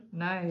action.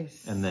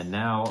 Nice. And then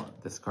now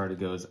this card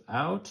goes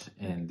out,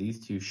 and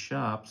these 2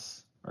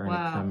 shops are going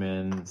to Wow. come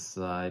in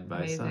side by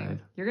Amazing.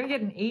 side. You're going to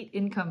get an 8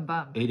 income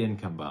bump. 8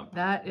 income bump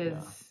That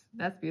is,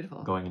 that's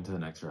beautiful. going into the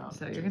next round.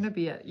 So you're going to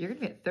be at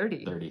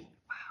 30. 30.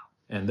 Wow.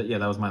 And yeah,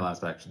 that was my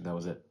last action. That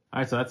was it. All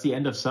right, so that's the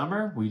end of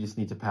summer. We just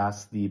need to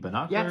pass the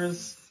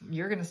binoculars. Yes.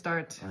 You're going to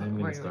start. I'm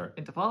gonna where- start.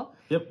 into fall.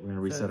 Yep, we're going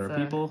to reset it's, our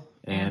people,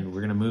 and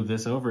we're going to move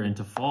this over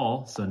into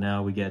fall. So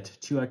now we get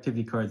 2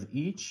 activity cards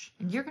each.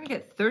 And you're going to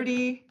get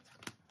 $30.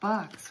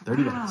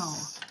 30 wow.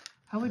 bucks.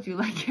 How would you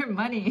like your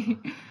money?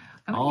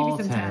 I'm gonna give All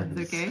you some tens.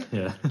 tens, okay?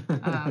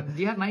 Yeah.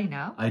 Do you have money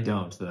now? I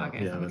don't though.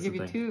 Okay, Yeah, so I'm gonna that's give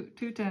the you thing.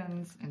 two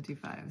tens and two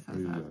fives. How's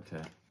Ooh, that?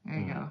 okay. There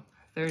you go.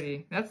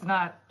 30. That's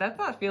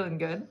not feeling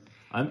good.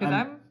 I'm Because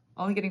I'm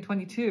only getting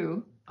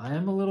 22. I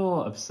am a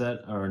little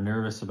upset or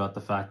nervous about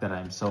the fact that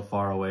I'm so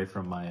far away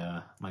from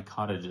my my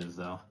cottages,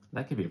 though.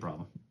 That could be a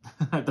problem.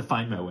 I have to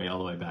find my way all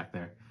the way back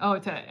there. Oh,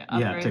 to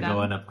upgrade to them?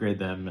 go and upgrade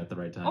them at the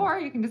right time. Or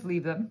you can just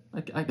leave them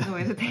I the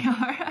way that they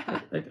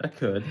are. I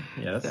could,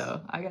 yes.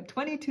 So I got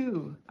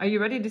 22. Are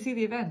you ready to see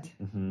the event?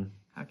 Mm-hmm.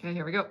 Okay,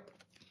 here we go.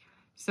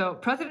 So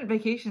President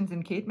Vacations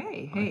in Cape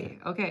May. Hey,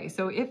 okay.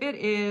 So if it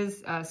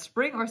is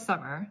spring or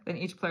summer, then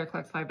each player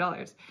collects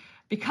 $5.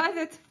 Because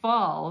it's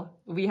fall,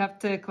 we have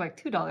to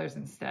collect $2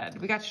 instead.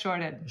 We got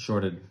shorted.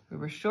 We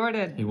were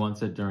shorted. He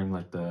wants it during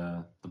like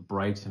the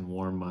bright and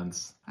warm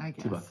months. I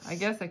guess. $2. I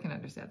guess I can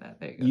understand that.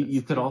 There you go.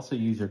 You could also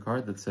use your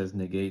card that says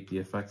negate the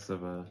effects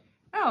of a...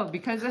 No,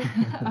 because...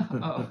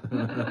 oh.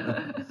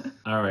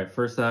 All right,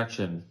 first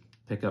action.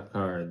 Pick up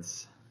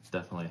cards.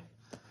 Definitely.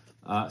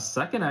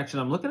 Second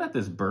action, I'm looking at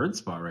this bird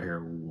spot right here.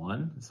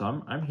 1.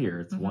 So I'm here.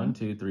 It's 1,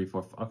 2, 3,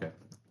 4. Okay.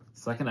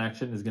 Second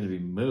action is going to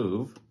be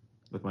move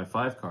with my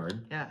 5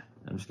 card. Yeah.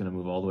 I'm just going to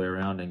move all the way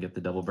around and get the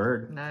double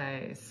bird.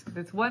 Nice.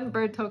 It's 1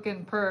 bird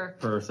token per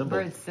symbol.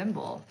 bird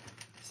symbol.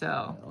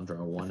 So I'll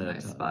draw 1 at at a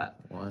nice spot.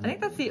 1. I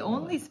think that's the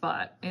only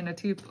spot in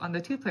on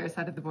the 2-player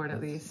side of the board, at I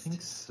least.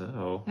 think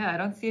so. Yeah, I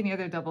don't see any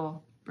other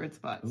double bird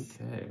spots.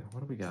 Okay, what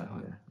do we got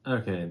here?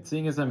 Okay,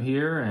 seeing as I'm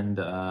here and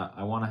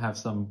I want to have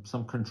some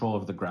control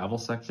of the gravel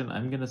section,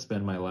 I'm going to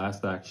spend my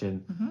last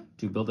action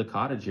to build a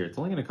cottage here. It's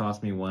only going to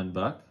cost me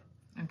 $1.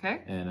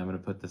 Okay. And I'm going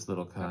to put this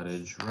little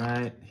cottage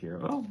right here.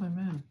 Oh, my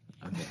man.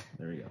 Okay,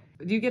 there we go.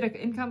 Do you get an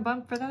income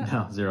bump for that?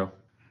 No, 0.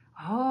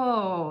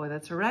 Oh,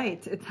 that's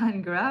right. It's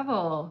on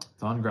gravel.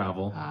 It's on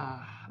gravel.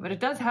 But it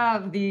does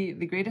have the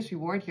greatest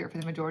reward here for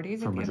the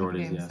majorities. For at the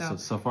majorities, end of the game, yeah.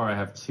 So far I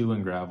have 2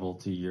 in gravel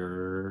to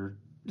your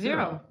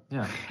 0.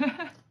 Yeah.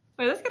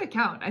 Wait, that's gonna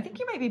count. I think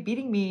you might be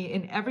beating me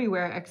in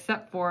everywhere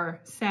except for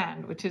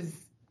sand, which is,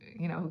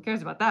 who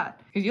cares about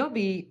that? Because you'll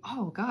be,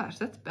 oh gosh,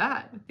 that's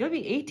bad. You'll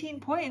be 18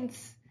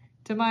 points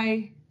to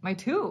my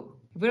 2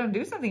 if we don't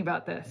do something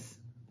about this.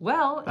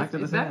 Well, back to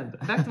the sand.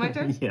 Back to my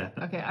turn? Yeah.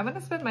 Okay, I'm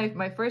gonna spend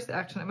my first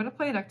action. I'm gonna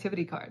play an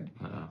activity card.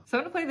 So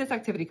I'm gonna play this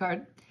activity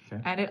card.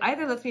 Okay. And it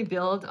either lets me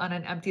build on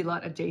an empty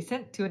lot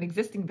adjacent to an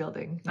existing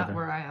building, not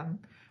where I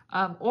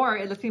am, or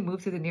it lets me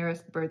move to the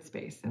nearest bird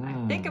space. And I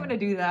think I'm gonna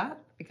do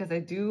that because I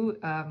do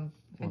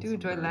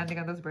enjoy landing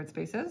on those bird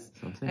spaces.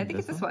 And I think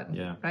it's this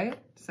one, right?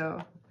 So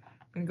I'm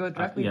gonna go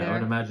directly there. I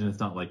would imagine it's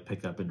not like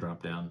pick up and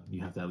drop down.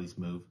 You have to at least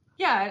move.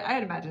 Yeah,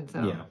 I'd imagine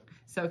so. Yeah.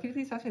 So can you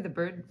please pass me the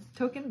bird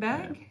token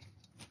bag? Yeah.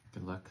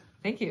 Good luck.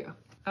 Thank you.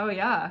 Oh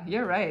yeah,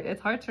 you're right. It's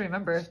hard to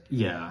remember.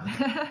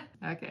 Yeah.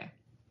 Okay.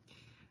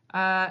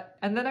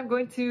 And then I'm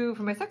going to,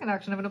 for my second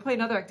action, I'm going to play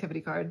another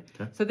activity card.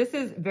 Okay. So this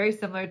is very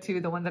similar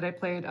to the one that I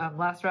played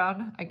last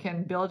round. I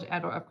can build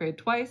and or upgrade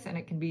twice, and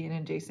it can be in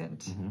an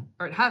adjacent,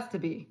 or it has to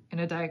be in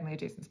a diagonally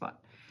adjacent spot.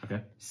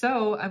 Okay.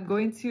 So I'm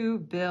going to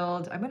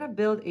build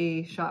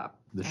a shop.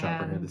 The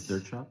shop right here, this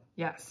dirt shop?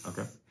 Yes.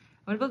 Okay.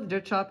 I'm going to build a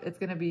dirt shop. It's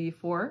going to be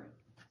 4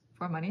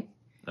 money.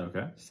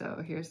 Okay.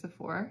 So here's the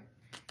 4.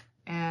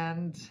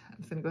 And I'm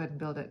just going to go ahead and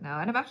build it now.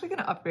 And I'm actually going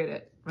to upgrade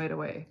it right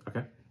away.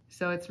 Okay.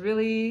 So it's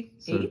really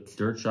 8. So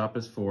dirt shop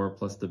is 4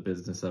 plus the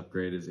business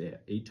upgrade is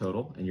 8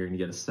 total. And you're going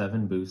to get a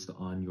 7 boost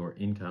on your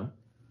income.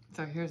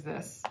 So here's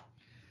this.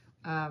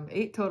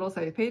 8 total.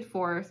 So I paid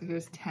 4. So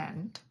here's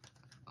 10.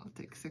 I'll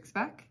take 6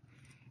 back.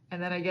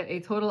 And then I get a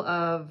total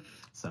of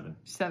 7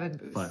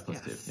 boosts. 5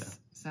 plus 2, yeah.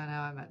 So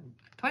now I'm at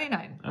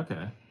 29.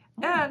 Okay.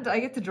 And I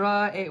get to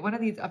draw one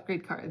of these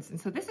upgrade cards. And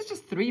so this is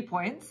just 3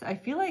 points. I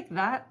feel like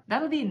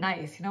that'll be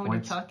nice, when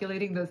you're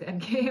calculating those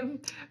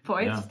endgame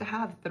points to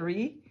have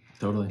 3.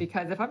 Totally.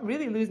 Because if I'm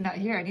really losing out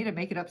here, I need to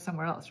make it up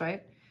somewhere else,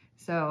 right?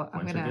 So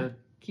I'm going to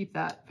keep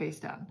that face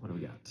down. What do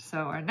we got? So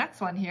our next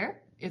one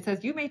here, it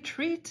says you may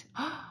treat,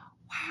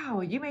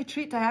 you may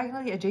treat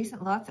diagonally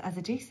adjacent lots as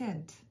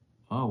adjacent.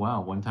 Oh,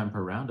 wow. 1 time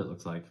per round, it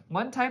looks like.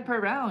 1 time per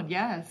round,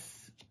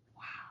 yes.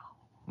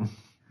 Wow.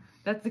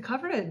 That's the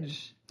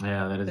coverage.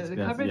 Yeah, that is the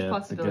coverage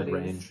possibilities. A good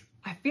range.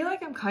 I feel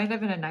like I'm kind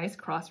of in a nice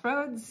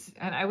crossroads,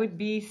 and I would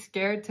be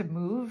scared to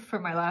move for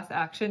my last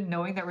action,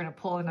 knowing that we're going to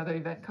pull another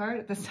event card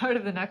at the start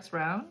of the next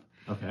round.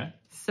 Okay.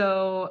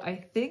 So I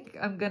think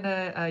I'm going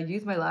to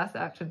use my last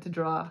action to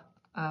draw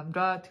 2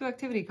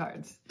 activity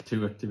cards.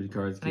 2 activity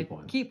cards, keep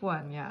 1. Keep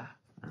 1, yeah.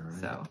 All right.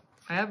 So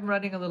I am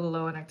running a little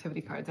low on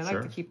activity cards. I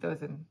like to keep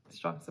those in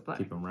strong supply.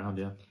 Keep them around,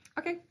 yeah.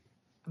 Okay.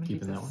 I'm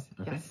Keeping that one?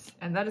 Okay. Yes.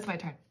 And that is my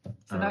turn.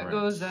 So that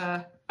goes,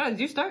 did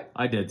you start?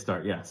 I did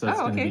start, yeah. So it's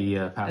going to be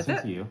passing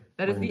to you.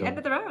 That is the end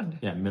of the round.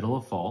 Yeah, middle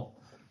of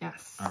fall.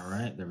 Yes. All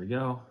right, there we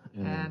go.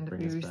 And bring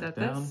we us reset back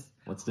down. this.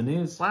 What's the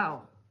news?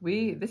 Wow.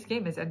 This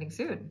game is ending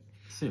soon.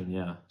 Soon,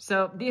 yeah.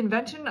 So the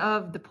invention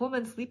of the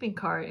Pullman sleeping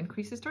car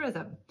increases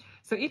tourism.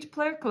 So each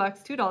player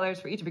collects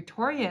 $2 for each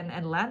Victorian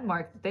and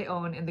landmark that they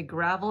own in the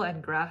gravel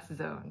and grass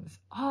zones.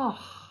 Oh,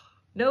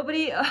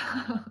 nobody...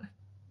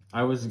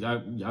 I was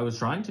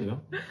trying to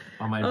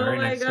on my Oh very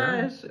my next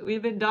turn. gosh,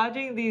 we've been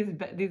dodging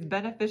these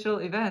beneficial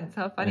events.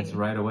 How funny. And it's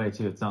right away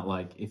too. It's not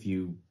like if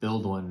you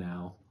build one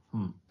now.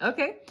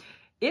 Okay.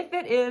 If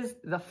it is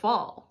the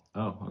fall,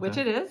 Oh, okay. which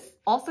it is,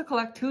 also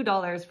collect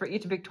 $2 for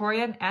each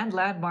Victorian and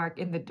landmark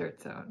in the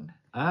dirt zone.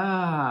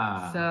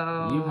 Ah.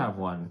 So you have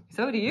one.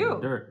 So do you.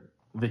 Dirt.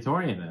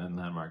 Victorian and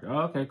landmark.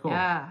 Oh, okay, cool.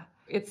 Yeah.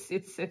 It's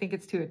I think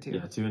it's 2 and 2.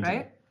 Yeah, 2 and 2.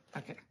 Right?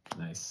 Okay.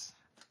 Nice.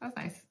 That's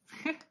nice.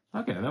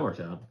 Okay, that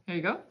worked out. Here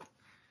you go.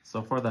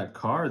 So far, that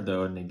card,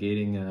 though,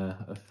 negating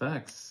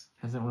effects,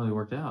 hasn't really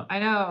worked out. I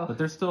know. But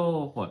there's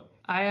still, what?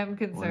 I am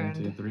concerned.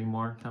 1, 2, 3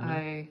 more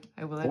coming?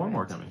 I will 4 admit.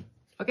 more coming.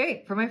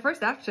 Okay, for my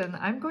first action,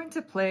 I'm going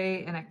to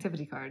play an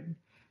activity card.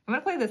 I'm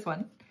going to play this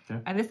one.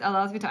 Okay. And this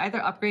allows me to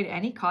either upgrade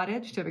any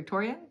cottage to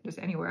Victorian, just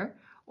anywhere,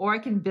 or I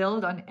can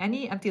build on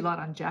any empty lot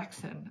on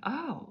Jackson.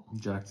 Oh.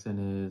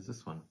 Jackson is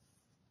this one.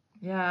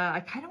 Yeah, I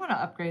kind of want to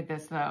upgrade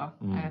this though.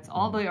 And it's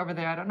all the way over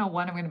there. I don't know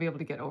when I'm going to be able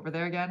to get over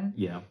there again.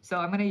 Yeah. So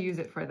I'm going to use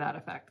it for that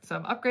effect. So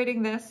I'm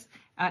upgrading this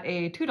at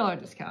a $2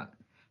 discount.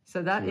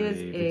 So that is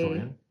a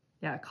Victorian?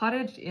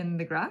 cottage in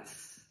the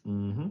grass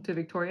to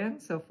Victorian.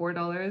 So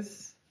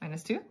 $4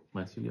 minus 2.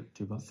 Minus 2, yep,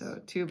 $2.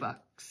 So $2.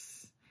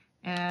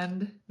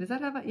 And does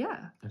that have a, yeah.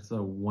 It's a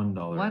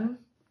 $1.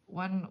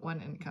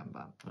 One income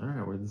bump. All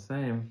right, we're the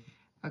same.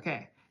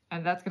 Okay.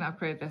 And that's going to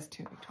upgrade this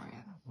to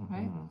Victorian,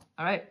 right?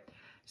 All right.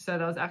 So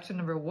that was action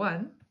number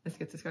 1. This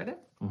gets discarded.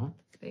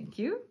 Thank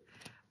you.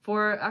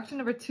 For action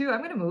number 2, I'm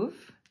going to move.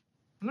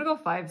 I'm going to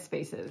go 5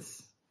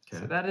 spaces.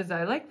 Okay. So that is,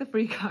 I like the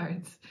free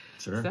cards.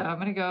 Sure. So I'm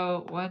going to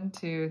go 1,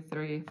 2,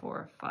 3,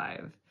 4,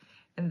 5.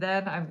 And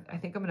then I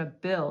think I'm going to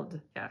build,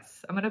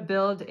 yes, I'm going to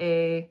build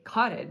a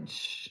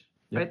cottage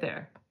right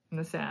there in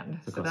the sand.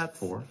 So that's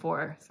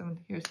 4. So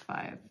here's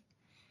 5.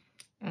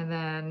 And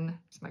then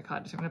it's my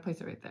cottage. I'm going to place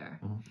it right there.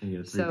 And you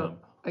get a 3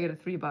 bump. I get a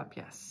 3 bump,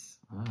 yes.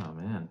 Oh,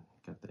 man.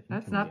 Got the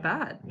That's not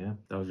bad. Yeah,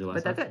 that was your last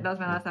But that's action. it. That was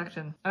my last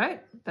action. All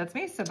right, that's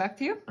me. So back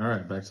to you. All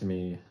right, back to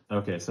me.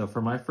 Okay, so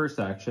for my first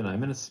action, I'm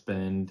going to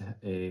spend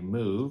a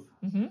move.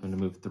 I'm going to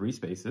move 3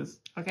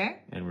 spaces. Okay.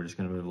 And we're just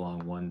going to move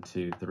along 1,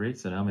 2, 3.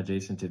 So now I'm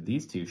adjacent to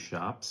these 2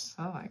 shops.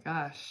 Oh my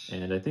gosh.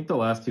 And I think the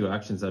last 2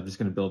 actions, I'm just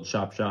going to build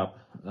shop,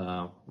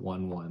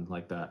 1, 1,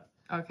 like that.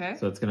 Okay.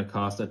 So it's going to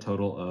cost a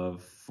total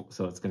of,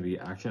 so it's going to be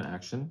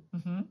action.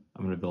 I'm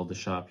going to build the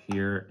shop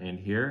here,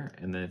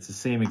 and then it's the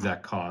same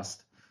exact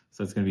cost.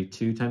 So it's going to be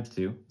 2 times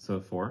 2,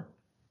 so 4.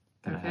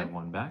 Gonna have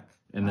 1 back.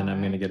 And then I'm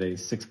going to get a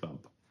 6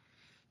 bump.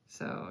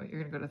 So you're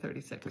going to go to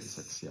 36.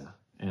 36, yeah.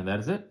 And that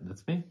is it.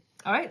 That's me.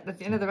 All right, that's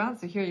the end of the round.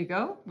 So here you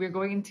go. We're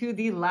going into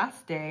the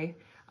last day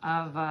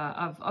of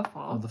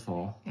fall. Of the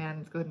fall. And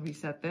let's go ahead and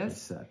reset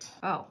this. Reset.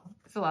 Oh,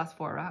 it's the last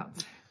 4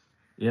 rounds.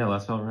 Yeah,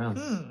 last 12 rounds.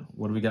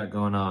 What do we got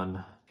going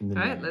on in the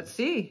news? All right, let's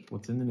see.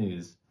 What's in the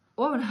news?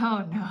 Oh,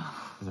 no.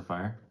 Is it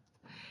fire?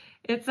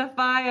 It's a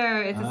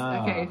fire. It's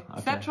okay.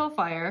 Central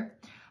fire.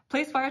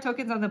 Place fire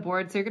tokens on the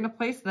board, so you're going to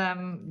place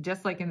them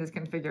just like in this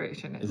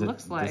configuration. It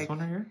looks like this one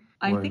right here?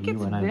 I Or think you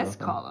it's and I this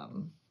both are?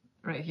 column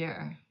right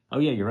here. Oh,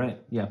 yeah, you're right.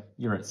 Yeah,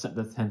 you're right.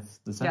 That's hence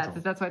the central. Yeah,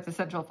 that's why it's a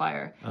central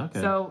fire. Okay.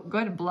 So go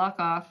ahead and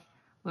block off.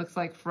 Looks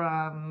like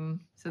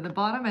from, so the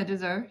bottom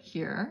edges are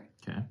here.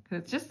 Okay. Because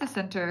it's just the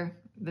center,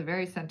 the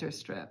very center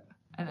strip.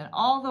 And then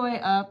all the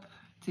way up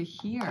to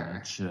here.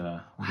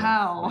 Gotcha.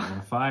 Wow. We got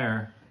a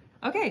fire.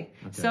 Okay,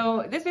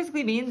 so this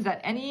basically means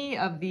that any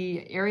of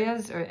the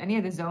areas or any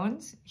of the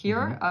zones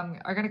here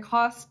are going to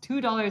cost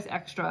 $2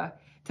 extra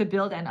to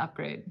build and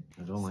upgrade.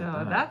 I don't like So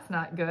that. that's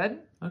not good.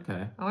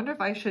 Okay. I wonder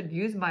if I should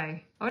use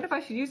my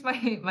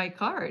my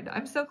card.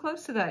 I'm so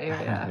close to that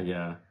area.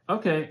 Yeah.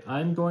 Okay,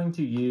 I'm going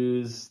to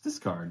use this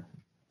card.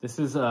 This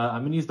is,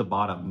 I'm going to use the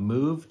bottom.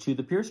 Move to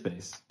the pier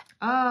space.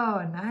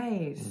 Oh,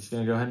 nice. I'm just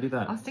going to go ahead and do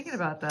that. I was thinking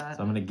about that.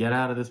 So I'm going to get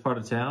out of this part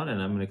of town, and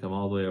I'm going to come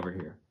all the way over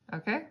here.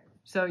 Okay.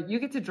 So you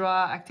get to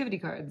draw activity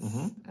cards.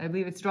 I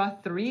believe it's draw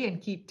 3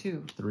 and keep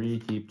 2. 3,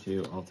 keep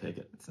 2. I'll take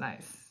it. It's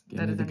nice. Give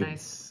That me is the a good,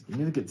 nice. Give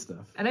me the good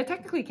stuff. And I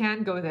technically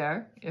can go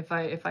there if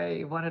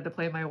I wanted to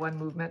play my 1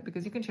 movement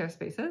because you can share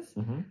spaces.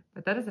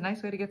 But that is a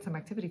nice way to get some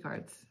activity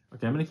cards.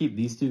 Okay, I'm going to keep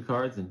these 2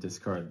 cards and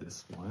discard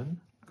this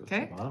one. Goes to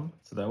the bottom.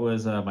 So that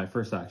was my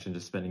first action,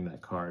 just spending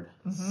that card.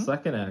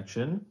 Second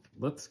action,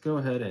 let's go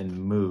ahead and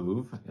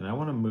move. And I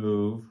want to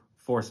move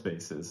 4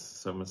 spaces.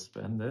 So I'm going to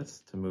spend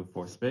this to move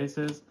 4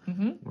 spaces.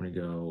 I'm going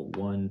to go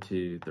 1,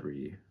 2,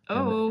 3.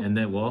 Oh. And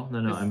then, well,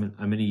 no, I'm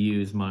going to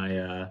use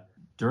my,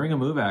 during a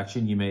move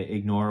action, you may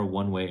ignore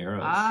one-way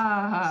arrows. So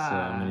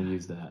I'm going to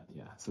use that.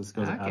 Yeah. So this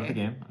goes out of the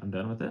game. I'm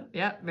done with it.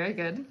 Yeah, very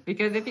good.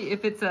 Because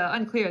if it's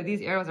unclear,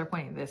 these arrows are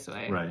pointing this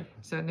way. Right.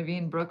 So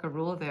Naveen broke a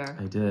rule there.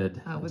 I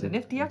did. With a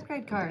nifty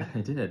upgrade card.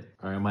 I did.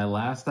 All right, my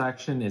last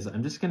action is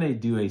I'm just going to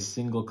do a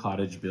single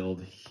cottage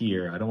build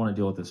here. I don't want to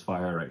deal with this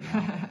fire right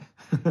now.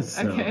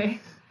 So, Okay.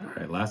 All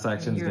right, last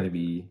action is going to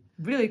be...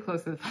 Really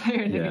close to the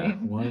fire, Yeah,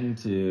 Naveen. 1,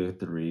 2,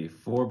 3,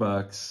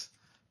 $4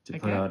 to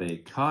put out a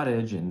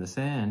cottage in the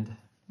sand.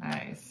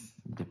 Nice.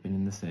 Dipping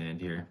in the sand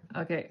here.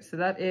 Okay, so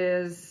that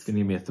is... It's going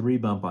to give me a 3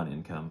 bump on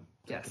income.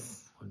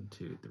 Yes. 1,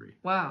 2, 3.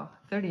 Wow,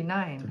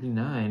 39.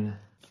 39.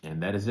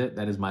 And that is it.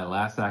 That is my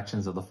last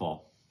actions of the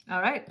fall.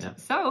 All right. Yeah.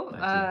 So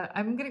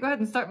I'm going to go ahead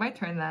and start my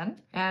turn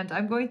then. And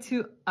I'm going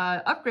to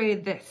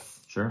upgrade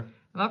this. Sure.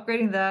 I'm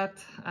upgrading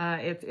that.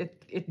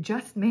 It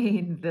just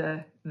made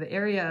the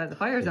area, the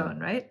fire zone,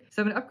 right?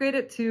 So I'm going to upgrade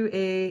it to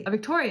a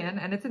Victorian,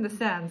 and it's in the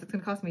sands. It's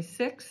going to cost me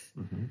 6.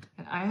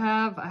 And I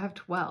have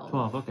 12.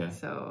 12, okay.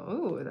 So,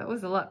 ooh, that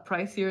was a lot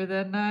pricier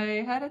than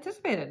I had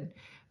anticipated.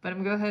 But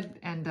I'm going to go ahead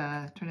and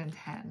turn in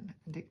 10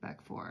 and take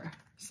back 4.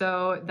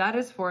 So that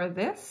is for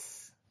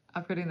this.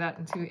 Upgrading that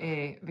into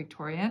a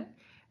Victorian.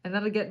 And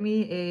that'll get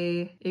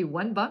me a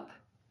 1 bump.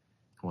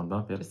 1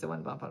 bump, yep. Just a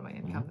 1 bump on my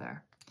income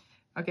there.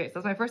 Okay, so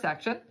that's my first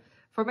action.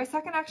 For my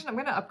second action, I'm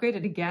going to upgrade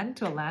it again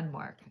to a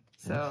landmark.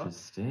 So,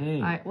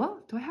 interesting.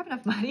 Do I have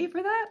enough money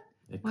for that?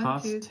 It 1,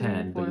 costs 2, 3,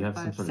 10, 4, but you have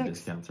 5, some sort 6. of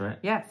discounts, right?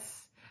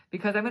 Yes,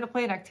 because I'm going to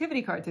play an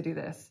activity card to do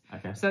this.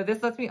 Okay. So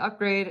this lets me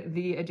upgrade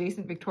the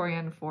adjacent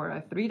Victorian for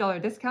a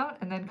 $3 discount,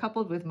 and then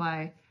coupled with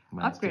my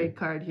upgrade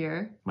card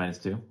here.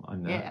 -2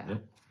 on that. Yeah.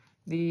 Yep.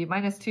 The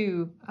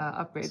 -2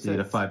 upgrade. So you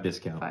get a 5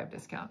 discount. 5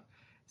 discount.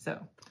 So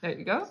there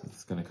you go.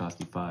 It's going to cost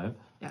you 5.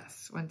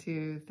 Yes, 1,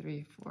 2,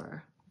 3,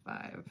 4,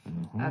 5.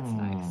 That's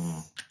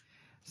nice.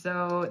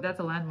 So that's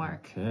a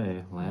landmark.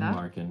 Okay,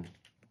 landmarking.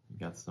 You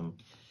got some.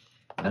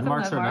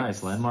 Landmarks are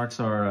nice. Landmarks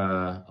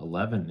are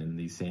 11 in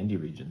these sandy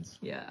regions.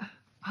 Yeah.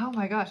 Oh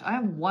my gosh, I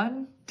am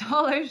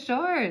 $1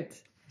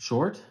 short.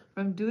 Short?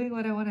 From doing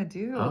what I want to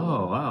do.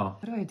 Oh wow.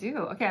 What do I do?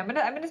 Okay, I'm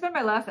gonna spend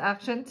my last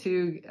action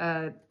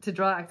to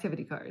draw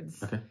activity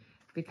cards. Okay.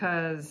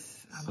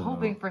 Because I'm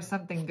hoping for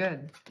something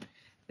good.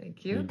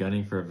 Thank you. You're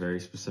gunning for a very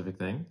specific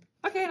thing.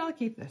 Okay, and I'll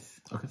keep this.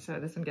 Okay. So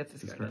this one gets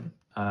discarded.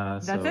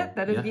 That's it.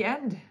 That is the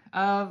end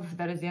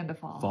of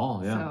fall.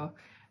 Fall, yeah. So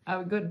I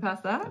would go ahead and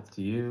pass that. That's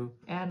to you.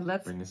 And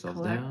let's bring yourselves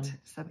collect down.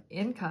 some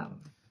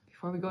income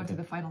before we go into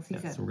the final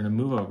season. Yeah, so we're gonna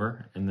move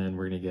over, and then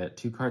we're gonna get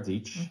 2 cards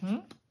each.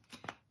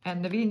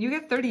 And Naveen, you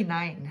get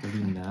 39.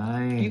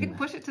 39. You can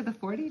push it to the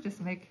 40, just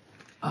to make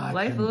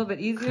life a little bit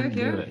easier couldn't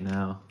here. do it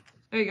now.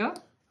 There you go. All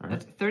right.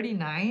 That's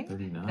 39.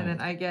 39. And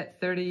then I get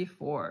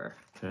 34.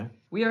 Okay.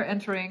 We are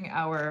entering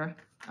our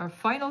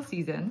final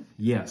season.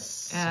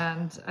 Yes.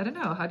 And I don't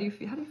know, how do you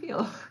feel? How do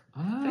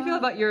you feel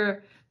about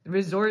your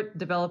resort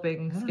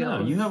developing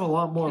skills? You have a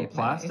lot more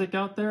plastic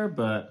out there,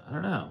 but I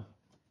don't know.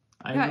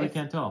 I really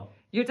can't tell.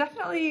 You're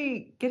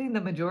definitely getting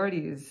the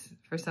majorities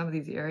for some of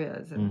these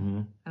areas,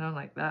 and I don't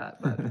like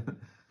that. But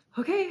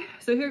okay,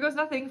 so here goes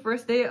nothing.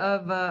 First day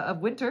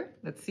of winter.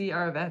 Let's see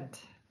our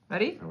event.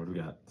 Ready? What do we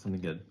got? Something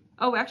good.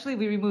 Oh, actually,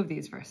 we remove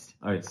these first.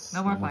 Oh, yes.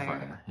 No more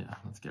fire. Yeah,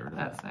 let's get rid of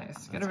that. that. That's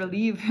nice. Gotta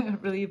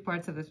relieve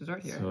parts of this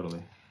resort here.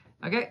 Totally.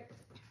 Okay.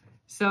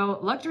 So,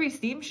 luxury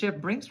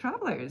steamship brings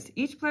travelers.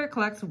 Each player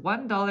collects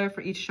 $1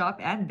 for each shop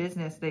and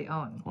business they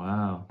own.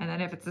 Wow. And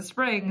then if it's a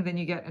spring, then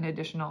you get an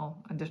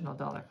additional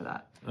 $1 for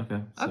that.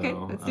 Okay. Okay,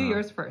 let's do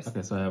yours first.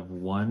 Okay, so I have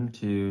 1,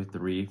 2,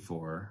 3,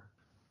 4,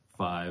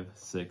 5,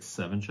 6,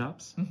 7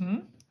 shops.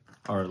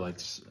 Or like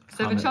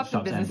 7 shops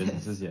and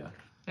businesses. Yeah.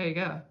 There you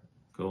go.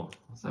 Cool.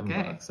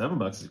 $7.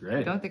 $7 is great.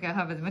 I don't think I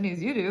have as many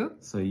as you do.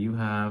 So you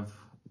have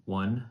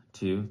 1,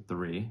 2,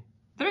 3.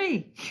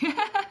 3.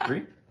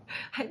 3?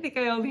 I think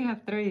I only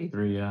have 3.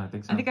 3, yeah, I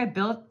think so. I think I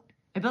built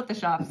the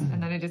shops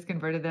and then I just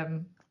converted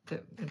them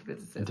into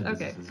businesses.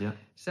 Okay. Yeah.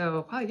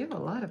 So, wow, you have a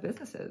lot of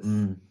businesses.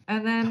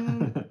 And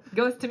then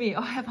goes to me.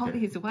 Oh, I have all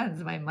these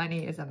ones. My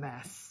money is a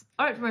mess.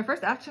 All right, for my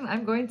first action,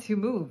 I'm going to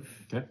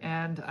move. Okay.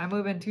 And I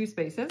move in 2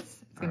 spaces.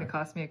 It's going to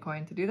cost me a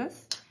coin to do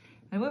this.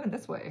 I'm moving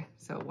this way.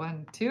 So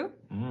 1, 2.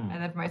 And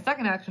then for my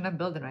second action, I'm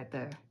building right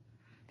there.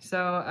 So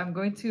I'm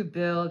going to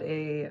build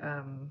a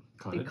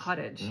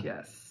cottage.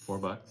 Yes.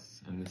 $4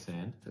 in the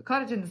sand. So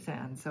cottage in the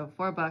sand. So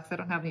 $4. I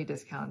don't have any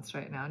discounts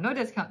right now. No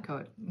discount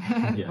code,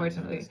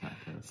 unfortunately.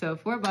 So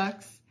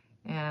 $4,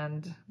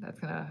 and that's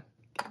gonna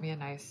get me a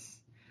nice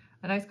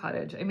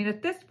cottage. I mean,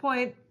 at this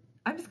point,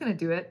 I'm just gonna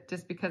do it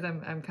just because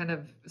I'm kind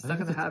of stuck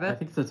in the habit. I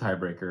think it's a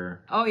tiebreaker.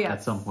 Oh yeah.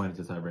 At some point,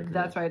 it's a tiebreaker.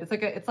 That's right.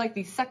 It's like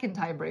the second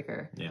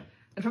tiebreaker. Yeah.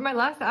 And for my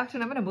last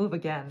action, I'm going to move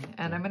again,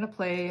 and I'm going to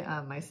play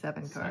my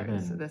 7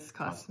 cards. So this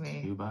costs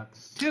me $2.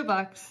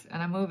 $2,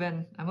 and I'm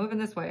moving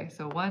this way.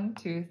 So 1,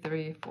 2,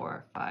 3,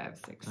 4,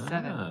 5, 6,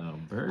 7.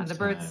 On the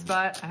bird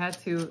spot, I had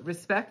to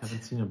respect.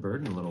 Haven't seen a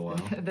bird in a little while.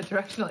 The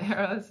directional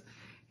arrows.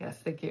 Yes,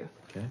 thank you.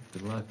 Okay,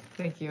 good luck.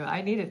 Thank you.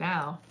 I need it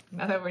now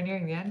that we're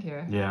nearing the end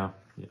here. Yeah,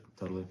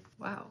 totally.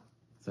 Wow.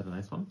 Is that a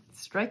nice one?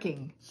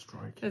 Striking.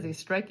 That is a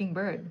striking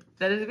bird.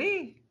 That is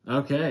me.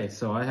 Okay,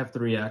 so I have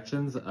 3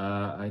 actions.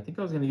 I think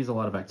I was going to use a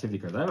lot of activity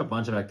cards. I have a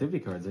bunch of activity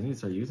cards. I need to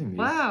start using these.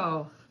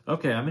 Wow.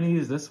 Okay, I'm going to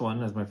use this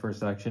one as my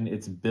first action.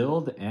 It's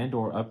build and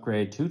or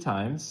upgrade 2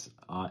 times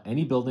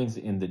any buildings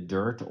in the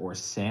dirt or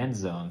sand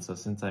zone. So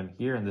since I'm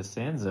here in the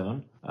sand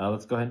zone,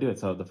 let's go ahead and do it.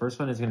 So the first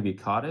one is going to be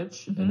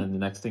cottage, and then the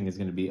next thing is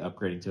going to be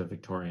upgrading to a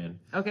Victorian.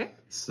 Okay.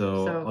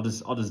 So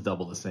I'll just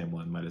double the same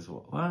one. Might as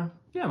well.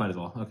 Yeah, might as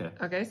well. Okay.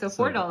 Okay, so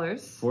 $4.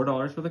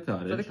 $4 for the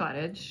cottage. For the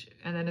cottage,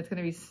 and then it's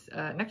going to be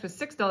an extra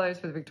 $6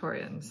 for the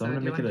Victorian. So I'm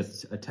going to make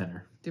it a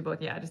tenner. Do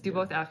both, yeah. Just do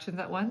both actions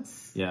at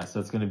once. Yeah, so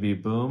it's going to be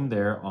boom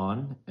there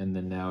on, and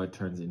then now it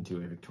turns into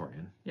a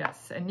Victorian.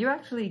 Yes, and you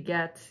actually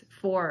get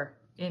 4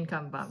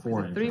 income bumps.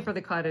 4 3 income. for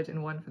the cottage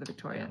and 1 for the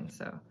Victorian.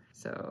 So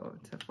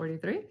to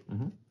 43.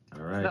 All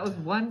right. So that was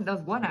one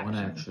action. One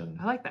action.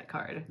 I like that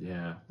card.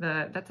 Yeah.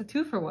 That's a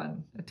 2 for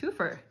 1. A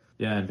twofer.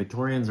 Yeah, and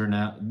Victorians are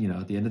now,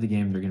 at the end of the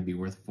game, they're going to be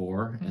worth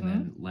 4, and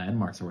then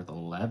landmarks are worth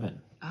 11.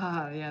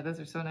 Ah, yeah, those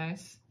are so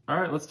nice. All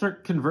right, let's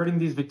start converting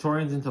these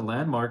Victorians into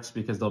landmarks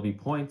because they'll be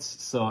points.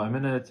 So I'm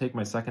going to take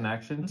my second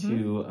action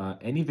to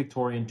any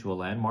Victorian to a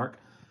landmark.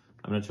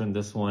 I'm going to turn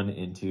this one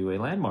into a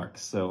landmark.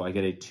 So I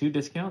get a 2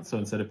 discount. So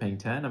instead of paying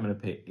 10, I'm going to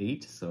pay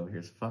 8. So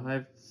here's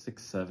 5,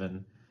 6,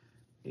 7,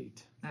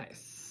 8.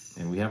 Nice.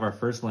 And we have our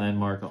first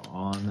landmark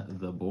on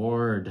the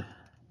board.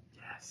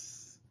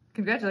 Yes.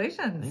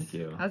 Congratulations. Thank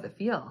you. How's it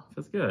feel?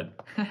 Feels good.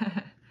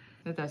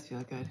 It does feel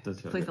good. It does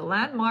feel Place good. a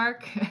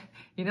landmark.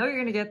 You know you're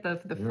going to get the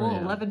Here full I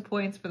am. 11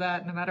 points for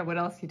that no matter what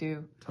else you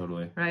do,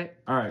 Totally. right?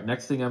 All right,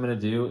 next thing I'm going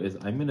to do is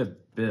I'm going to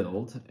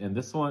build, and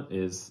this one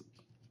is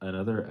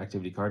another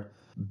activity card.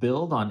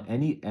 Build on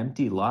any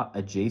empty lot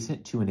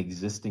adjacent to an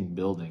existing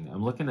building.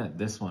 I'm looking at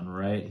this one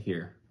right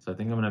here. So I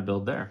think I'm going to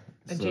build there.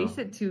 So-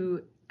 Adjacent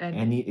to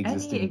Any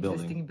existing building.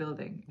 existing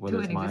building. Whether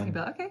To it's an existing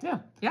mine. building. Okay. Yeah.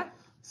 Yeah.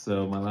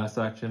 So my last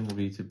action will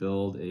be to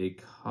build a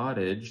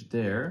cottage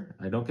there.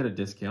 I don't get a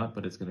discount,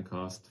 but it's going to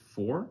cost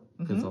 4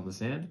 because it's on the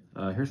sand.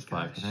 Here's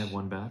 5. Can I have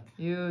 1 back?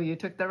 You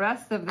took the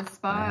rest of the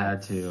spots. I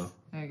had to.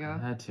 There you go.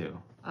 I had to.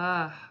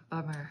 Ah,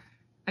 bummer.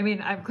 I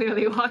mean, I'm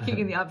clearly walking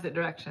in the opposite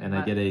direction. And I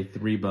but- get a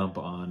 3 bump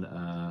on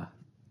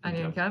On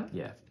income?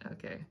 Yeah.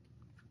 Okay.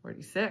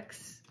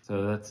 46.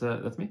 So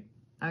that's me.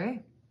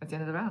 Okay. That's the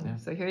end of the round. Yeah.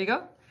 So here you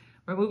go.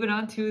 We're moving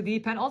on to the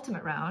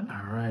penultimate round.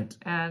 All right.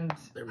 And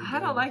There we I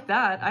go. don't like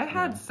that. I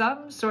had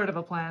some sort of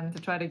a plan to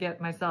try to get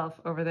myself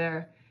over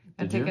there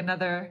and Did take you?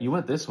 another You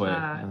went this way.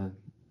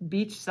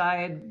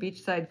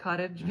 beachside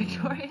cottage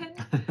Victorian.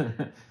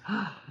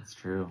 That's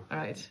true. All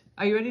right.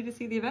 Are you ready to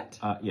see the event?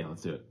 Yeah,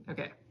 let's do it.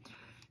 Okay.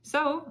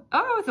 So,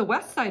 it's a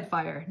west side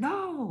fire.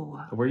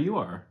 No. Where you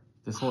are,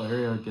 this whole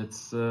area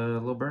gets a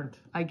little burnt.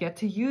 I get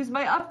to use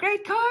my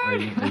upgrade Are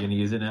card. you going to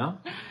use it now?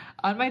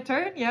 On my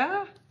turn,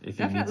 yeah. If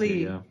you need to,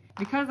 Definitely. yeah.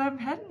 Because I'm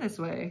heading this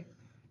way.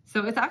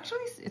 So it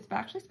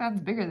actually spans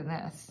bigger than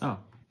this. Oh.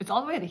 It's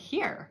all the way to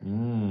here.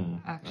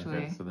 Actually.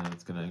 Okay, so then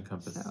it's going to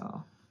encompass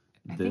So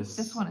I think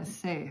this one is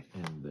safe.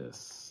 and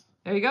this.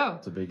 There you go.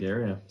 It's a big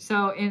area.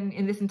 So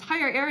in this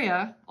entire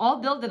area,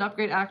 all build and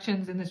upgrade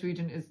actions in this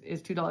region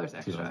is $2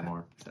 extra. $2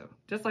 more. So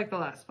just like the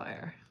last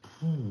fire.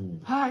 Hmm.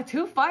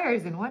 2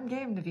 fires in one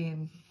game,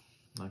 Naveen.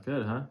 Not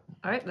good, huh?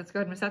 All right, let's go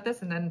ahead and reset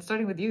this, and then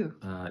starting with you.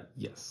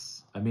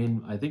 Yes. I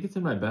mean, I think it's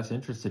in my best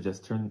interest to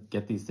just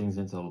get these things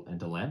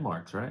into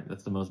landmarks, right?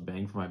 That's the most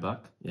bang for my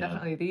buck. Yeah.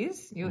 Definitely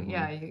these.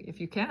 If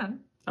you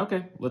can.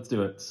 Okay, let's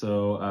do it.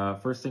 So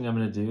first thing I'm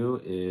going to do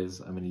is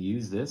I'm going to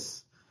use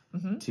this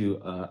to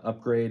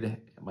upgrade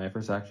my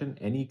first action,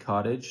 any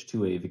cottage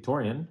to a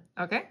Victorian.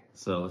 Okay.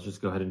 So let's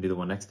just go ahead and do the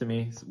one next to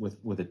me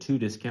with a 2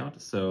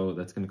 discount. So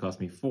that's going to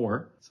cost me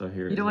 4. So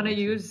here. You don't want to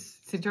use,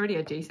 since you're already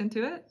adjacent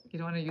to it, you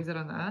don't want to use it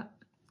on that?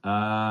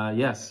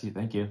 Yes,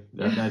 thank you.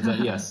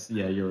 Yes,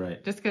 yeah, you're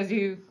right. Just because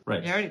you're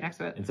already next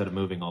to it. Instead of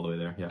moving all the way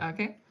there, yeah.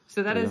 Okay.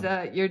 So that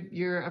There is, you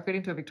you're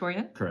upgrading to a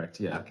Victorian? Correct,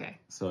 yeah. Okay.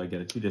 So I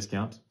get a 2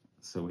 discount.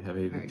 So we have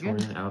a Very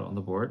Victorian good. out on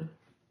the board.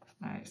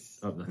 Nice.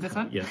 Oh, that's This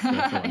one? Yes,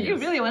 that's the one, You yes.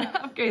 really want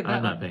to upgrade that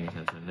I'm not one. paying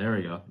attention. There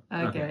we go.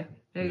 Okay.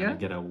 There you And I go.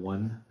 get a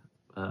 1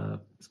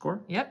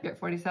 score. Yep, you're at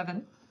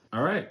 47.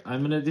 All right,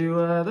 I'm going to do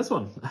this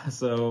one.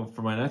 So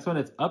for my next one,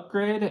 it's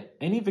upgrade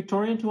any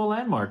Victorian to a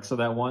landmark. So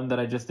that one that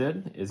I just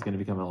did is going to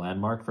become a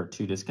landmark for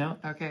 2 discount.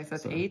 Okay, so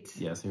that's So, 8.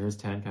 Yeah, so here's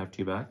 10. Can I have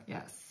 2 back?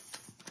 Yes.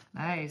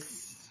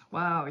 Nice.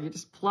 Wow, you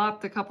just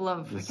plopped a couple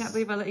of... I can't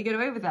believe I let you get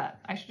away with that.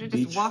 I should have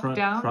just walked Beachfront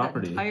down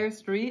property. that entire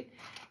street.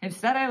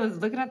 Instead, I was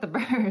looking at the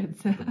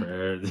birds. The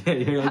birds. Yeah,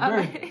 you're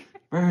like, bird.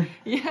 Bird.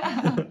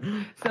 Yeah.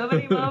 So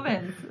many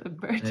moments. of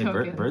Bird Hey,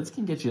 tokens. birds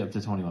can get you up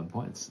to 21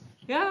 points.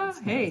 Yeah,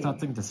 hey. It's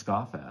nothing to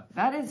scoff at.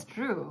 That is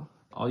true.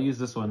 I'll use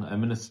this one. I'm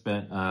going to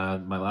spend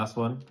my last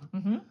one.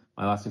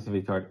 My last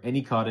activity card,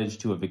 any cottage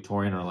to a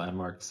Victorian or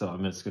landmark. So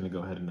I'm just going to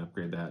go ahead and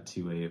upgrade that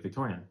to a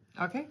Victorian.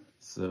 Okay.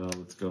 So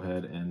let's go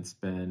ahead and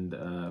spend,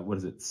 what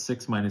is it,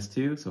 6 minus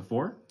 2, so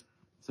 4.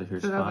 So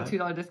here's So that 5. was a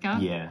 $2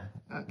 discount? Yeah.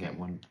 Okay. Get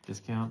 1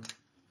 discount.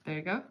 There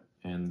you go.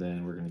 And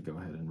then we're going to go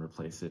ahead and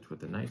replace it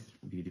with a nice,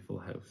 beautiful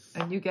house.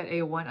 And you get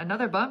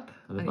another bump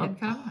Another on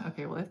bump? income.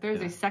 Okay, well, if there's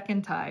Yeah. a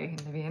second tie,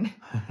 Naveen,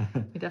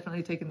 you're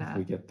definitely taking If that.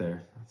 we get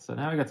there. So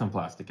now I got some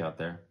plastic out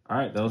there. All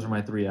right, those are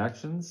my 3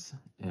 actions.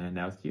 And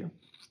now it's you.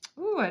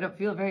 Ooh, I don't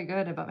feel very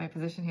good about my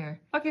position here.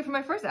 Okay, for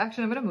my first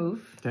action, I'm going to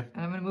move. Okay.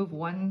 And I'm going to move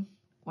one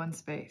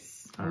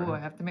space. All Ooh, right. I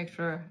have to make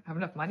sure I have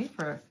enough money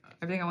for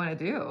everything I want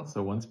to do.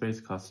 So 1 space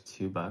costs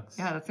 $2.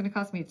 Yeah, that's going to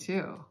cost me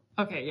 2.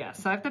 Okay, yeah,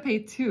 so I have to pay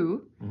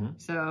 2.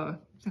 So I'm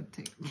going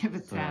to give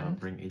it So 10.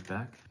 bring 8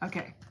 back.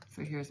 Okay,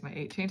 so here's my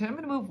 8 change. And I'm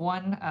going to move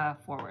 1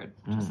 forward,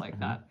 just like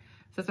that.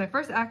 So it's my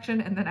first action,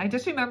 and then I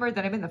just remembered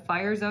that I'm in the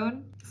fire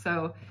zone.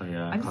 So Oh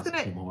yeah, I'm it just costs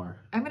gonna 2 more.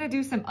 I'm gonna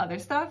do some other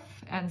stuff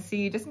and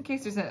see, just in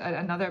case there's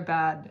another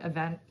bad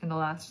event in the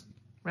last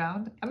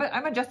round.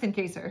 I'm a just in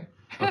caser.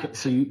 Okay,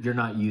 so you're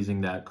not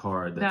using that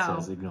card that No.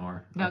 says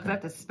ignore. No, because Okay. I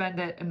have to spend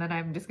it, and then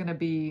I'm just going to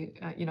be,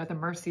 at the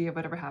mercy of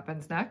whatever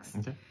happens next.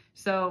 Okay.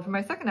 So for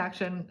my second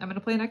action, I'm going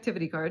to play an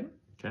activity card.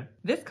 Okay.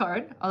 This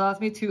card allows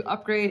me to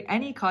upgrade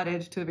any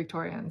cottage to a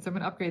Victorian. So I'm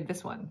going to upgrade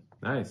this one.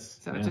 Nice.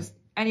 So yeah. just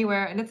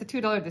anywhere, and it's a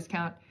 $2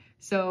 discount.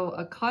 So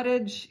a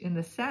cottage in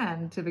the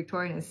sand to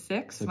Victorian is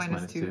 6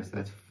 minus 2, so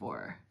that's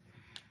 4.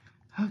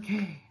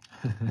 Okay,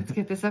 let's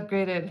get this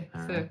upgraded.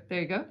 All So right. there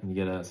you go. And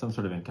you get some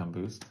sort of income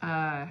boost.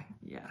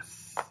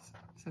 Yes.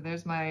 So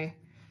there's my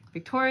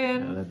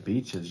Victorian. Yeah, that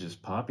beach is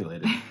just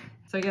populated.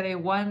 So I get a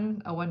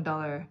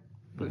 $1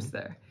 boost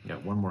there. You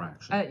got one more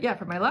action. Yeah,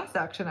 for my last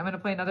action, I'm going to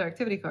play another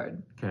activity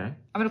card. Okay. I'm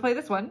going to play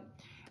this one,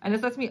 and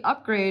this lets me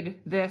upgrade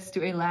this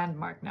to a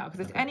landmark now, because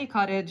it's any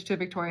cottage to a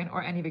Victorian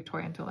or any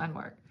Victorian to a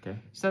landmark. Okay.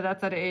 So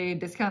that's at a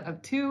discount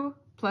of 2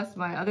 plus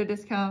my other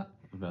discount.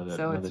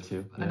 Another it's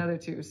 2. Yeah. Another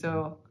 2.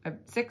 So I have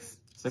 6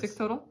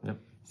 total. Yep.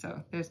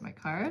 So there's my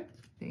card.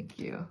 Thank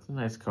you. It's a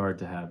nice card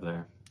to have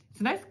there.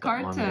 It's a nice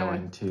card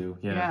Ongoing too.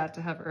 Yeah.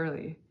 to have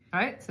early. All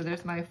right, so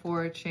there's my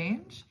 4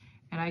 change,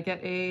 and I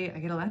get a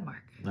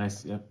landmark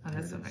Nice. Yep. on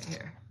There this it one is. right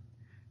here.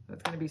 So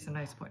it's going to be some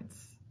nice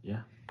points.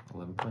 Yeah.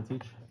 11 points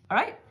each. All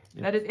right,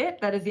 Yep. that is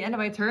it. That is the end of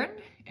my turn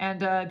and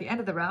the end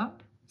of the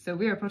round. So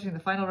we are approaching the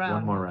final round.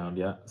 One more round.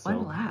 Yeah. So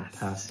One last.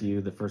 pass you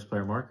the first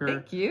player marker.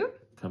 Thank you.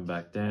 Come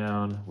back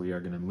down. We are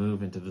going to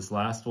move into this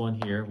last one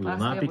here. We Last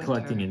will day not of be winter.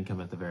 collecting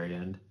income at the very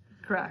end.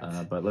 Correct.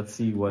 But let's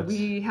see what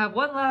We have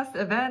one last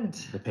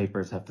event. the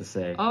papers have to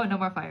say. Oh, no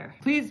more fire.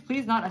 Please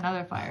not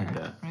another fire.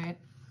 Yeah. Right?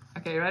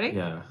 Okay, ready?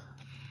 Yeah.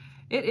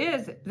 It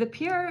is. The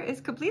pier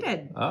is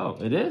completed. Oh,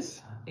 it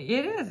is?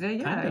 It is.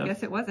 Yeah, Kind I of.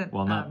 guess it wasn't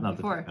Well, not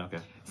before. Okay.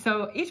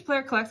 So each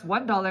player collects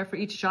 $1 for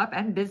each shop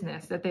and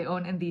business that they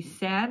own in the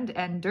sand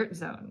and dirt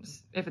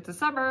zones. If it's a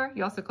summer,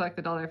 you also collect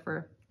 $1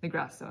 for the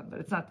grass zone, but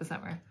it's not the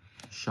summer.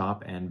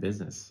 Shop and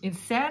business. In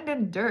sand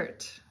and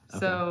dirt.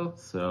 So,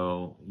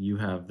 So you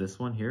have this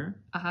one here.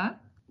 uh-huh.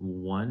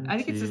 1, I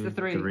think it's just the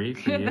 3. 3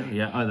 for you.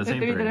 Yeah. Oh, the same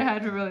 3 3. that I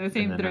had were really the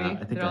same And then, 3. I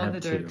think They're I all in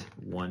have the 2. dirt.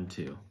 1,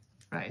 2.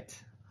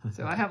 Right.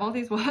 So I have all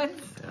these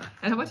ones. Yeah.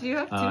 And how much do you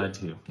have?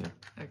 2? 2. Yeah.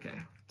 Okay.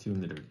 2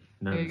 in the dirt.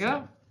 None There in you the go.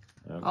 sand.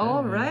 Okay.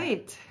 All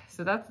right.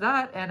 So that's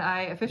that. And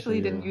I officially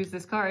So didn't use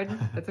this card.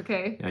 That's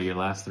okay. Yeah, your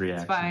last 3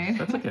 actions. fine.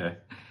 That's okay.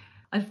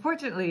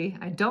 Unfortunately,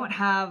 I don't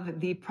have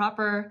the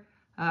proper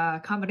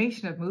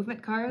combination of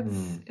movement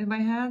cards in my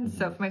hand.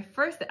 So for my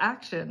first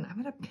action,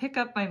 I'm going to pick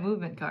up my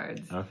movement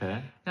cards.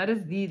 Okay. That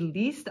is the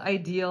least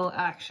ideal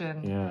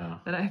action Yeah.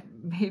 that I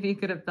maybe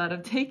could have thought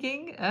of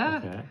taking.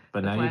 Okay.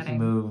 But the now you can planning.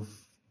 move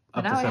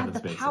up But now to I 7 have the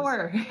spaces.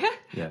 power.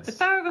 Yes. The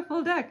power of a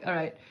full deck. All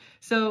right.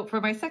 So for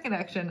my second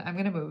action, I'm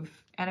going to move.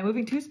 And I'm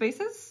moving 2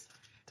 spaces.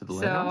 To the So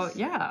lighthouse?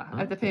 yeah, I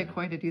have to pay a Okay.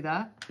 coin to do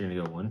that. You're going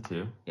to go 1,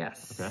 2.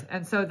 Yes. Okay.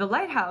 And so the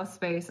lighthouse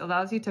space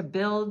allows you to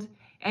build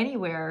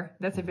anywhere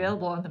that's Mm-hmm.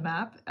 available on the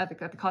map at the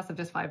cost of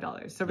just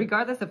 $5. So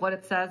regardless of what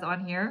it says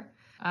on here,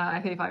 I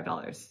pay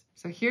 $5.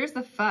 So here's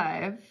the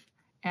 5.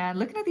 And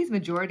looking at these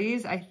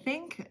majorities, I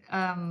think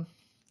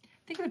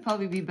it would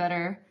probably be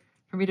better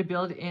for me to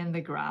build in the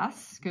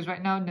grass, because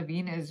right now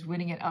Naveen is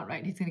winning it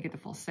outright. He's going to get the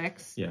full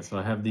 6. Yeah, so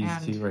I have these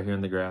And- 2 right here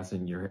in the grass,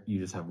 and you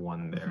just have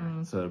 1 there.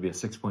 So it'll be a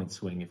 6-point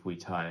swing if we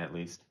tie at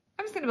least.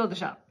 I'm just going to build a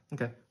shop.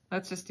 Okay.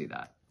 Let's just do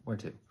that. Or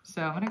 2.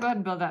 So I'm going to go ahead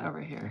and build that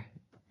over here.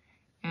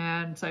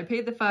 And so I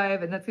paid the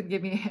 5, and that's going to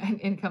give me an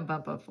income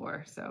bump of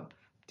 4. So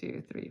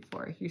 2, 3,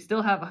 4. You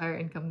still have a higher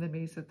income than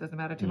me, so it doesn't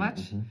matter too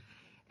much.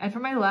 And for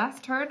my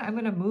last turn, I'm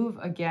going to move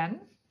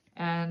again.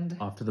 And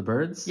Off to the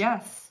birds?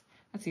 yes.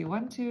 Let's see.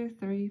 1, 2,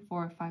 3,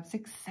 4, 5,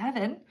 6,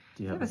 7.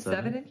 Do you have have a the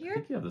 7? 7 in here? I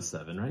think you have the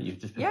 7, right? You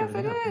just picked Yes, I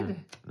everything up. did.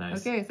 Yeah.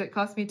 Nice. Okay, so it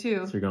cost me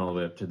 2. So you're going all the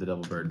way up to the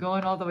double bird.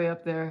 Going all the way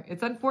up there.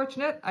 It's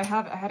unfortunate. I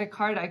had a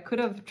card. I could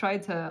have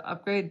tried to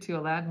upgrade to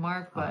a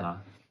landmark, but I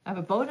have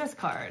a bonus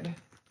card.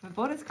 A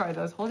bonus card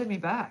that was holding me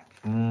back,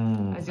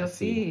 as you'll I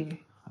see.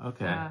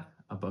 Okay. Yeah.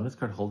 A bonus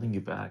card holding you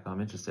back. I'm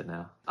interested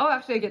now. Oh,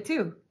 actually, I get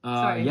 2.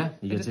 Sorry, yeah,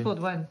 you I get just 2.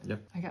 pulled 1.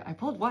 Yep. I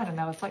pulled 1, and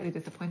I was slightly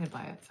disappointed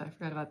by it, so I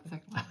forgot about the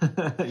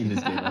second one. You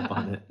just gave up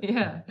on it.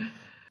 Yeah,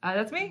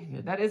 that's me. You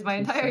got That is my 2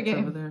 entire sets game.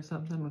 over there or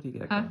something? What do you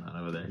got going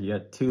on over there? You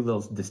got 2 little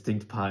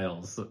distinct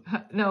piles.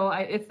 No,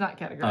 it's not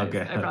categorized.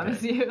 Okay, I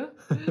promise you.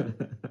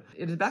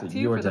 It is back So to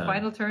you you're for the done.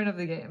 final turn of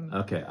the game.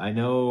 Okay, I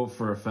know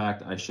for a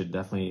fact I should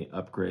definitely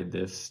upgrade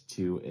this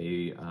to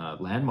a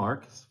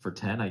landmark. For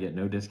 10, I get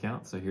no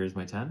discount, so here's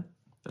my 10.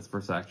 That's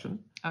first action.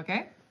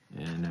 Okay.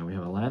 And now we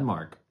have a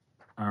landmark.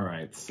 All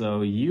right,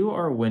 so you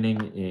are winning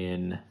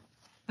in...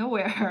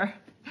 Nowhere.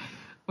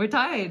 We're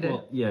tied.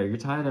 Well, yeah, you're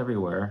tied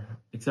everywhere,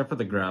 except for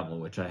the gravel,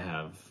 which I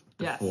have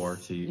the Yes, 4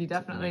 to... you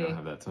definitely I don't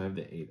have that, so I have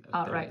the 8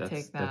 up outright there.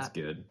 take That's that.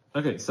 good.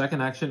 Okay,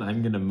 second action,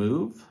 I'm going to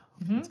move.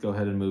 Let's go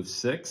ahead and move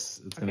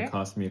 6. It's going to Okay.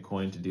 cost me a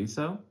coin to do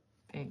so.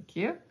 Thank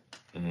you.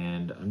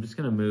 And I'm just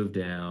going to move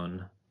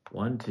down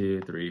 1,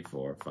 2, 3,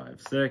 4,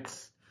 5,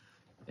 6.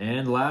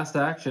 And last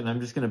action, I'm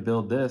just going to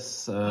build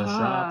this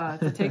shop.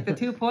 To take the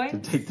 2 points?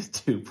 To take the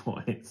 2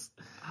 points.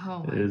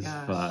 Oh my It is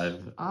gosh.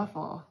 5.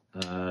 Awful.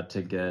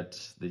 To get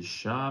the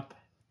shop.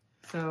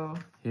 So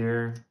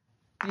Here,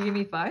 you give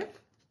me 5?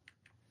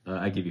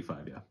 I give you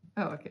 5, yeah.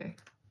 Oh, okay.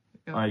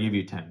 Go. Or I give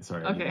you 10,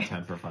 sorry. I give Okay. you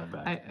 10 for 5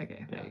 back.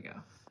 Okay, there you go.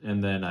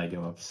 And then I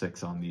go up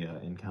 6 on the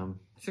income.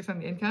 6 on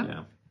the income?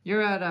 Yeah.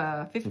 You're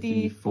at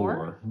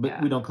 54? But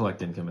Yeah. we don't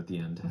collect income at the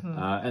end.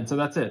 And so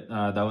that's it.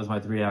 That was my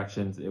 3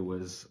 actions. It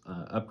was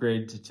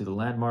upgrade to the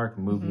landmark,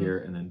 move here,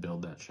 and then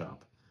build that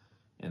shop.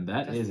 And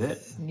that is it.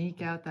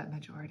 Sneak out that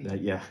majority.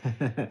 Yeah.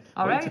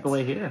 All I right. took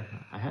away here.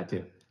 I had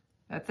to.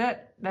 That's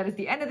it. That is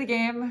the end of the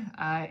game.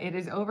 It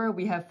is over.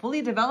 We have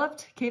fully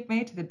developed Cape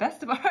May to the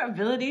best of our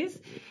abilities.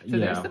 So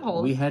there's some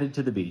holes. We headed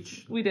to the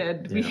beach. We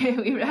did.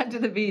 Yeah. We ran to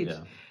the beach.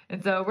 Yeah.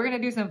 And so we're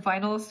going to do some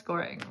final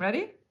scoring.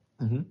 Ready?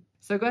 Mm-hmm.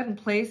 So go ahead and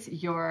place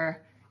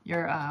your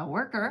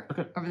worker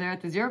over there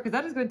at the 0, because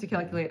that is going to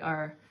calculate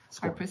our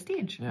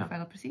prestige, our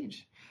final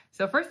prestige.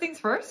 So first things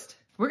first,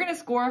 we're going to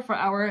score for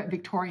our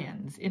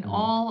Victorians in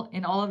all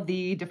of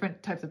the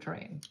different types of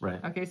terrain.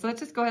 Right. Okay, so let's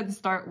just go ahead and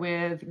start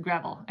with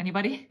gravel.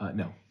 Anybody?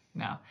 No.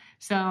 No.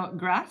 So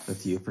grass.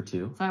 That's you for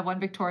 2. So I have 1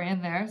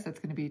 Victorian there, so it's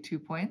going to be 2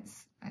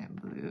 points. I am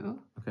blue.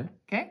 Okay.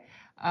 Okay.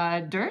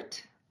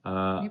 Dirt.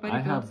 Anybody I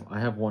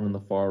have 1 in the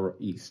far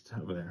east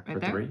over there Right for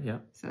there? 3. Yeah.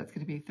 So that's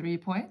going to be 3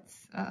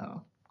 points.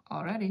 Uh-oh,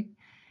 already.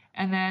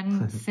 And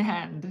then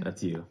sand.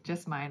 That's you.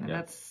 Just mine. And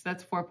Yeah.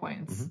 that's 4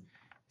 points.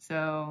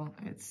 So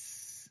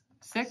it's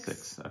 6.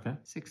 6. Okay.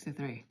 6 to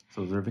 3.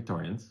 So those are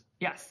Victorians.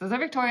 Yes, those are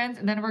Victorians.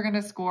 And then we're going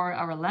to score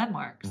our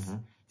landmarks.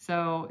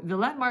 So the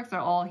landmarks are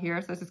all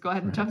here. So let's just go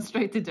ahead and jump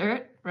straight to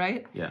dirt,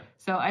 right? Yeah.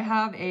 So I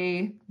have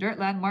a dirt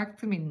landmark.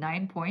 It's going to be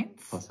 9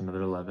 points. Plus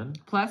another 11.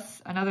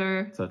 Plus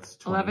another So that's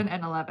 20. 11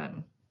 and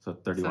 11. So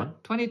 31. So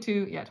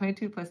 22,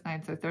 22 plus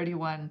 9, so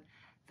 31.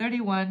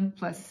 31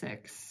 plus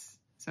 6,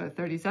 so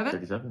 37?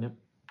 37, yep.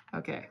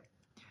 Okay.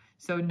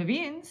 So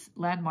Naveen's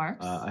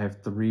landmarks. I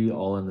have 3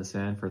 all in the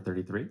sand for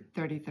 33.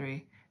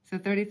 33. So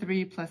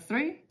 33 plus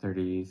 3?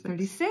 36.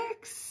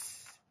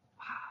 36.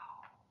 Wow.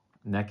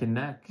 Neck and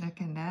neck. Neck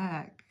and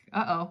neck.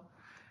 Uh-oh.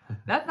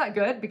 That's not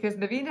good because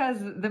Naveen has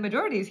the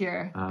majorities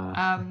here.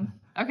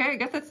 Okay, I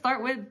guess let's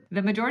start with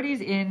the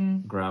majorities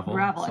in gravel.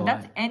 So and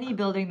that's I, any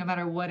building, no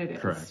matter what it is.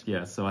 Correct.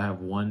 Yeah. So I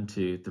have 1,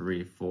 2,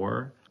 3,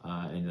 4,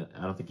 and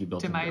I don't think you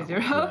built to my gravel.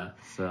 0.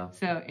 Yeah,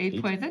 so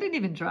 8 points. I didn't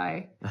even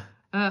try.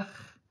 Ugh.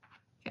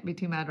 Can't be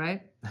too mad,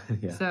 right?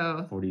 Yeah.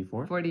 So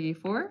 44.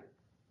 44.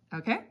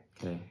 Okay.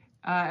 Okay.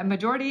 A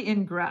majority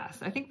in grass.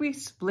 I think we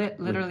split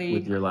literally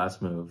with your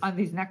last move on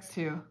these next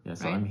 2. Yeah.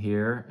 So right? I'm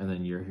here, and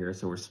then you're here,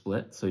 so we're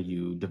split. So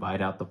you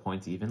divide out the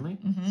points evenly.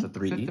 So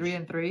 3 so each. 3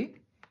 and 3.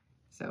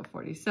 So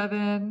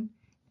 47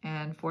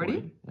 and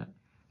 40.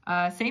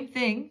 Yeah. Same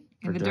thing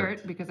in For the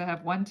dirt because I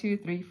have 1, 2,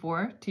 3,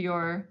 4 to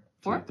your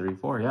 4. 2, 3,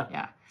 4. Yeah.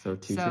 Yeah. So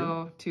 2, 2.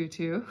 So 2,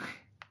 2.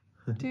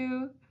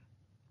 2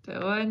 to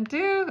 1,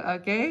 2.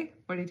 Okay.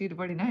 42 to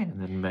 49.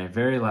 And then my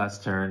very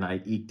last turn,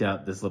 I eked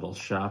out this little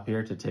shop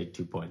here to take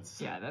 2 points.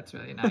 Yeah, that's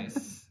really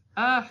nice.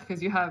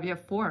 Because you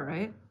have 4,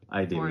 right?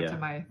 I do, 4 yeah. to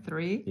my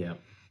 3. Yeah.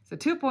 So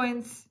 2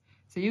 points.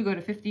 So you go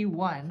to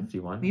 51.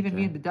 51. Leaving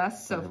me in the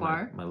dust so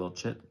far. My little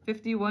chit.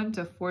 51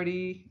 to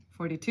 40,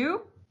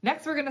 42.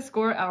 Next, we're going to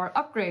score our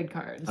upgrade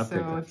cards.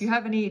 If you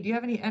have any, do you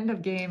have any end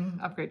of game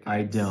upgrade cards?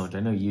 I don't. I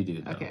know you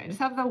do, though. Okay, I just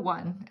have the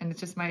 1, and it's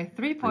just my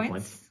 3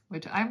 points,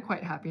 which I'm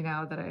quite happy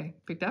now that I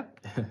picked up.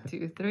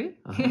 2, 3.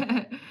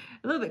 A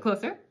little bit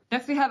closer.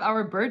 Next, we have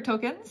our bird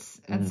tokens.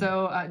 And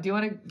so, do you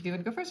want to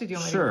go first, or do you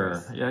want me to go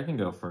first? Sure. Yeah, I can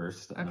go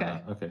first.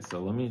 Okay. Okay, so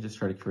let me just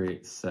try to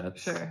create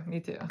sets. Sure,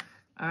 me too.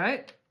 All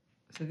right.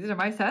 So these are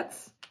my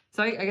sets.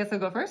 So I guess I'll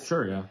go first?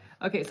 Sure, yeah.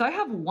 Okay, so I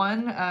have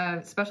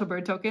 1 special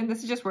bird token.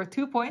 This is just worth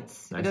 2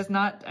 points. Nice.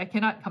 I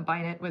cannot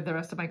combine it with the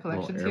rest of my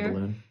collections Little air here.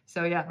 balloon.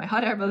 So yeah, my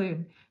hot air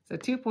balloon. So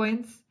 2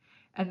 points.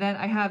 And then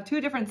I have 2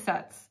 different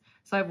sets.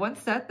 So I have 1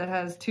 set that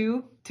has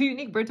two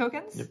unique bird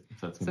tokens. Yep,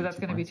 so that's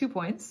going to be 2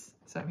 points.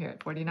 So I'm here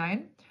at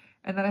 49.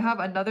 And then I have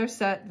another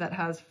set that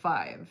has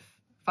 5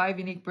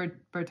 unique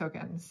bird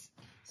tokens.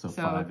 So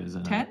 5 is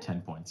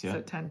 10 points, yeah.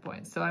 So 10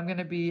 points. So I'm going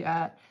to be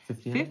at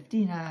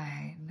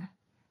 59.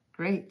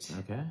 Great.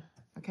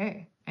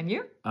 Okay. And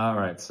you? All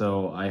right.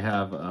 So I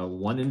have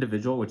 1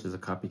 individual, which is a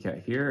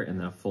copycat here, and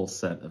then a full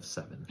set of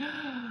 7.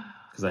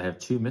 Because I have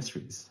 2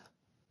 mysteries.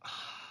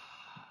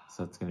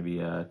 So it's going to be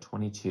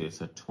 22.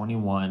 So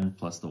 21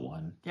 plus the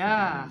 1.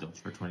 Yeah.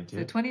 For 22.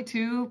 So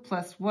 22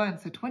 plus 1.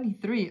 So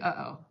 23.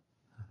 Uh-oh.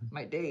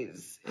 My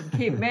days in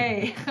Cape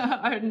May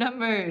are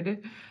numbered.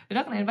 They're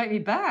not going to invite me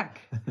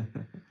back.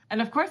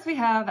 And of course, we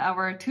have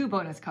our 2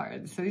 bonus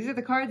cards. So these are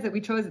the cards that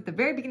we chose at the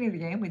very beginning of the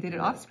game. We did it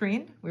off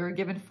screen. We were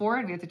given 4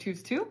 and we had to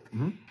choose 2.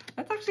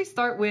 Let's actually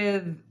start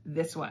with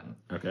this one.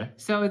 Okay.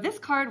 So this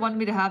card wanted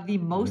me to have the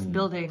most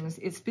buildings,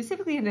 is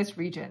specifically in this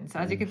region. So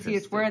as you can see,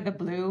 it's where the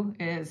blue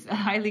is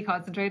highly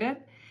concentrated.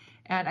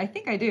 And I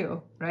think I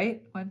do,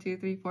 right? 1, 2,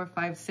 3, 4,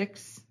 5,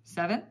 6,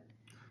 7.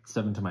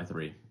 7 to my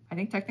 3. I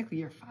think technically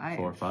you're 5.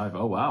 4, 5.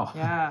 Oh, wow.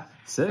 Yeah.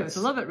 6. So it's a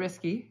little bit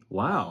risky.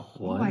 Wow.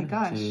 Oh my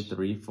gosh. 1, 2,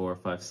 3, 4,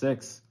 5,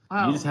 6.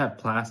 Wow. You just have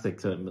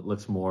plastic, so it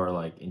looks more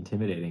like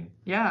intimidating.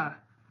 Yeah.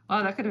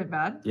 Oh, that could have been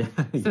bad. Yeah.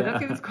 So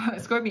that's going to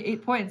score me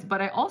 8 points,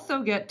 but I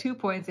also get 2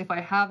 points if I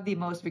have the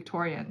most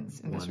Victorians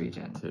in this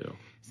region. 2.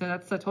 So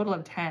that's a total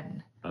of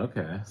 10.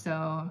 Okay.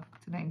 So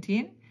to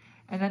 19.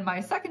 And then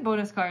my second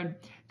bonus card,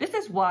 this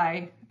is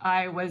why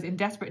I was in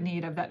desperate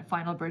need of that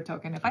final bird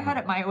token. If I had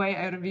it my way,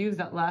 I would have used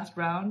that last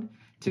round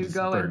to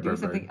go and do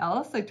something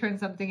else, like turn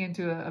something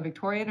into a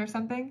Victorian or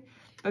something.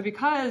 But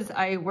because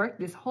I worked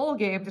this whole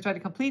game to try to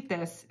complete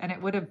this, and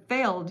it would have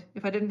failed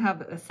if I didn't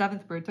have a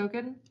 7th bird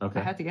token, I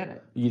had to get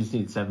it. You just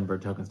need 7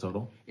 bird tokens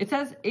total? It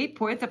says 8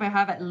 points if I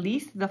have at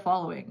least the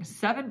following: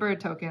 7 bird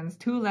tokens,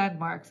 2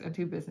 landmarks, and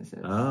 2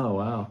 businesses. Oh,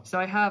 wow. So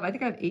I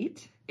think I have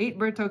 8. 8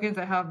 bird tokens,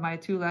 I have my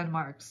 2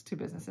 landmarks, 2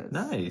 businesses.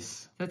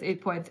 Nice. So that's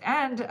 8 points.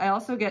 And I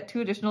also get 2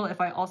 additional if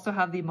I also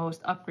have the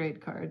most upgrade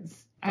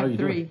cards. I have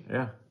 3. Do?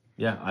 Yeah.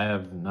 Yeah, I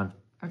have none.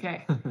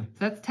 Okay, so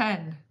that's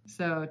 10.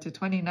 So to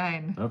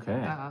 29.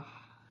 Okay.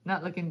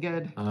 Not looking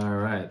good. All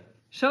right.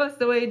 Show us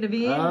the way,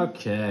 Naveen.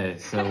 Okay,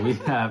 so we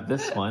have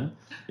this one.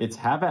 It's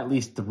have at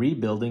least 3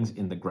 buildings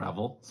in the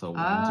gravel. So 1,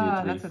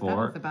 2, 3, that's 4. what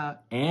that was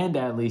about. And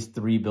at least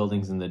 3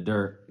 buildings in the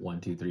dirt.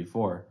 1, 2, 3,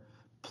 4.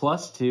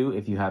 Plus 2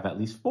 if you have at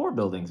least 4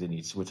 buildings in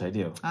each, which I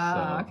do. Okay.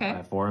 I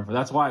have 4 and 4.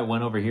 That's why I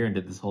went over here and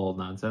did this whole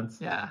nonsense.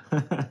 Yeah.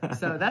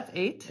 So that's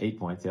 8. 8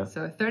 points, yes.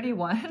 So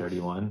 31.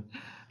 31.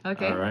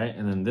 Okay. All right,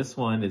 and then this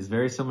one is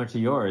very similar to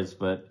yours,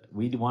 but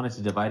we wanted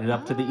to divide it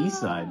up to the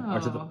east side, or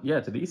to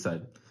the east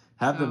side.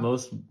 Have the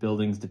most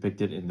buildings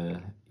depicted in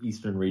the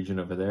eastern region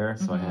over there.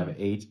 So I have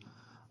 8.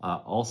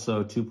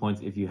 Also 2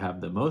 points if you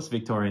have the most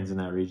Victorians in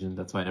that region.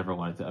 That's why I never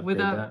wanted to upgrade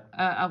that.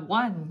 A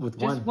 1. With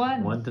just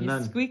 1. 1 to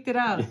none. You squeaked it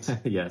out.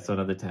 Yeah, so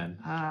another 10.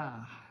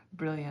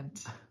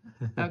 Brilliant.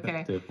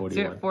 Okay. To 41. So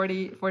you're at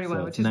 41,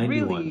 So which it's is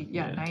 91. really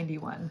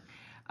 91.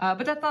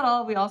 But that's not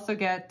all. We also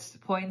get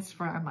points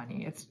for our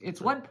money.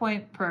 It's 1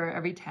 point per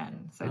every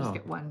 10. So I just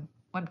get 1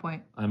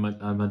 point. I'm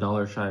a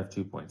dollar shy of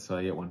 2 points, so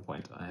I get 1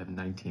 point. I have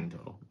 19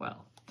 total.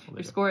 Well,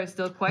 your score is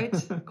still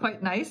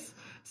quite nice.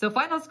 So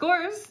final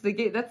scores,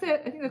 that's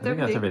it. I think that's everything.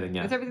 That's everything,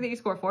 yeah. That's everything that you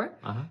score for.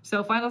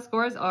 So final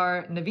scores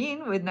are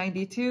Naveen with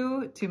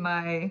 92 to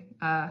my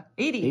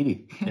 80.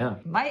 80, yeah.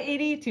 My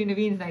 80 to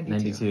Naveen's 92.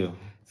 92.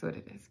 That's what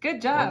it is.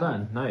 Good job. Well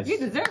done. Nice. You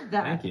deserved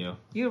that. Thank you.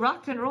 You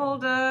rocked and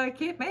rolled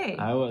Cape May.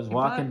 I was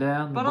walking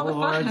down the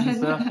boulevards and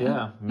stuff.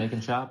 Yeah, making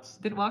chops.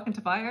 Didn't walk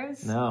into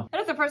fires. No. That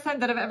is the first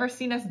time that I've ever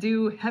seen us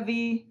do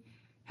heavy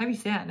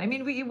sand. I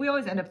mean, we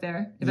always end up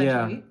there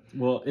eventually. Yeah.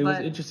 Well, it was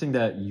interesting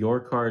that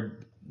your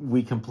card,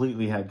 we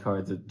completely had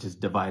cards that just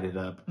divided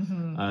up.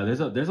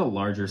 There's a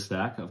larger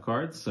stack of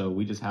cards, so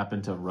we just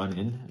happened to run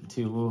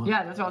into.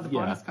 Yeah, those are all the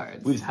bonus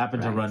cards. We just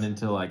happened to run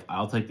into like,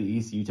 I'll take the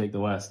east, you take the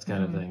west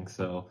kind of thing.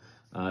 So.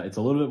 It's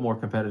a little bit more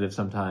competitive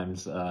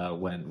sometimes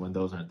when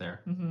those aren't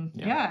there.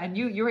 Yeah, and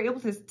you were able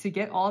to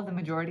get all of the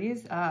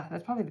majorities.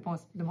 That's probably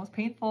the most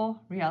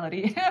painful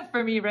reality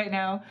for me right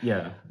now.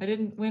 Yeah, I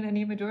didn't win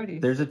any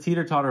majorities. There's a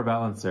teeter-totter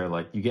balance there.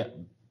 Like you get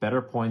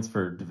better points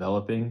for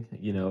developing,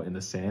 in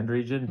the sand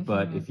region,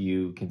 but if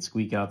you can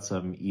squeak out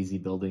some easy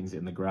buildings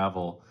in the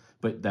gravel,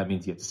 but that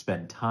means you have to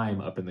spend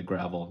time up in the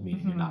gravel,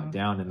 meaning you're not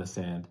down in the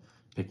sand.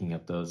 Picking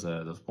up those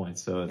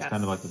points, so it's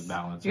kind of like this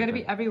balance. You got to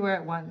be everywhere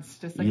at once,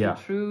 just like a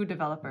true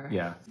developer.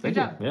 Yeah, Good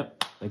job.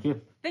 Yep, thank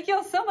you. Thank you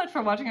all so much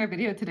for watching our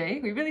video today.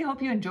 We really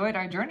hope you enjoyed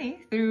our journey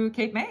through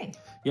Cape May.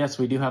 Yes,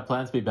 we do have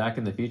plans to be back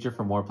in the future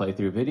for more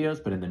playthrough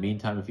videos, but in the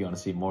meantime, if you want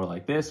to see more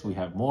like this, we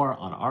have more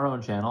on our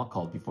own channel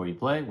called Before You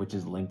Play, which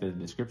is linked in the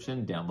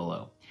description down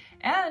below.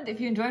 And if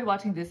you enjoyed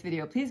watching this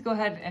video, please go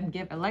ahead and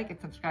give a like and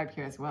subscribe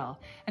here as well.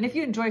 And if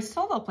you enjoy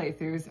solo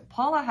playthroughs,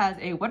 Paula has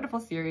a wonderful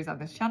series on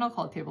this channel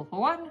called Table for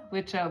One,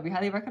 which we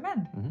highly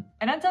recommend.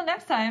 And until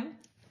next time,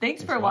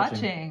 thanks for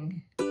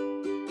watching.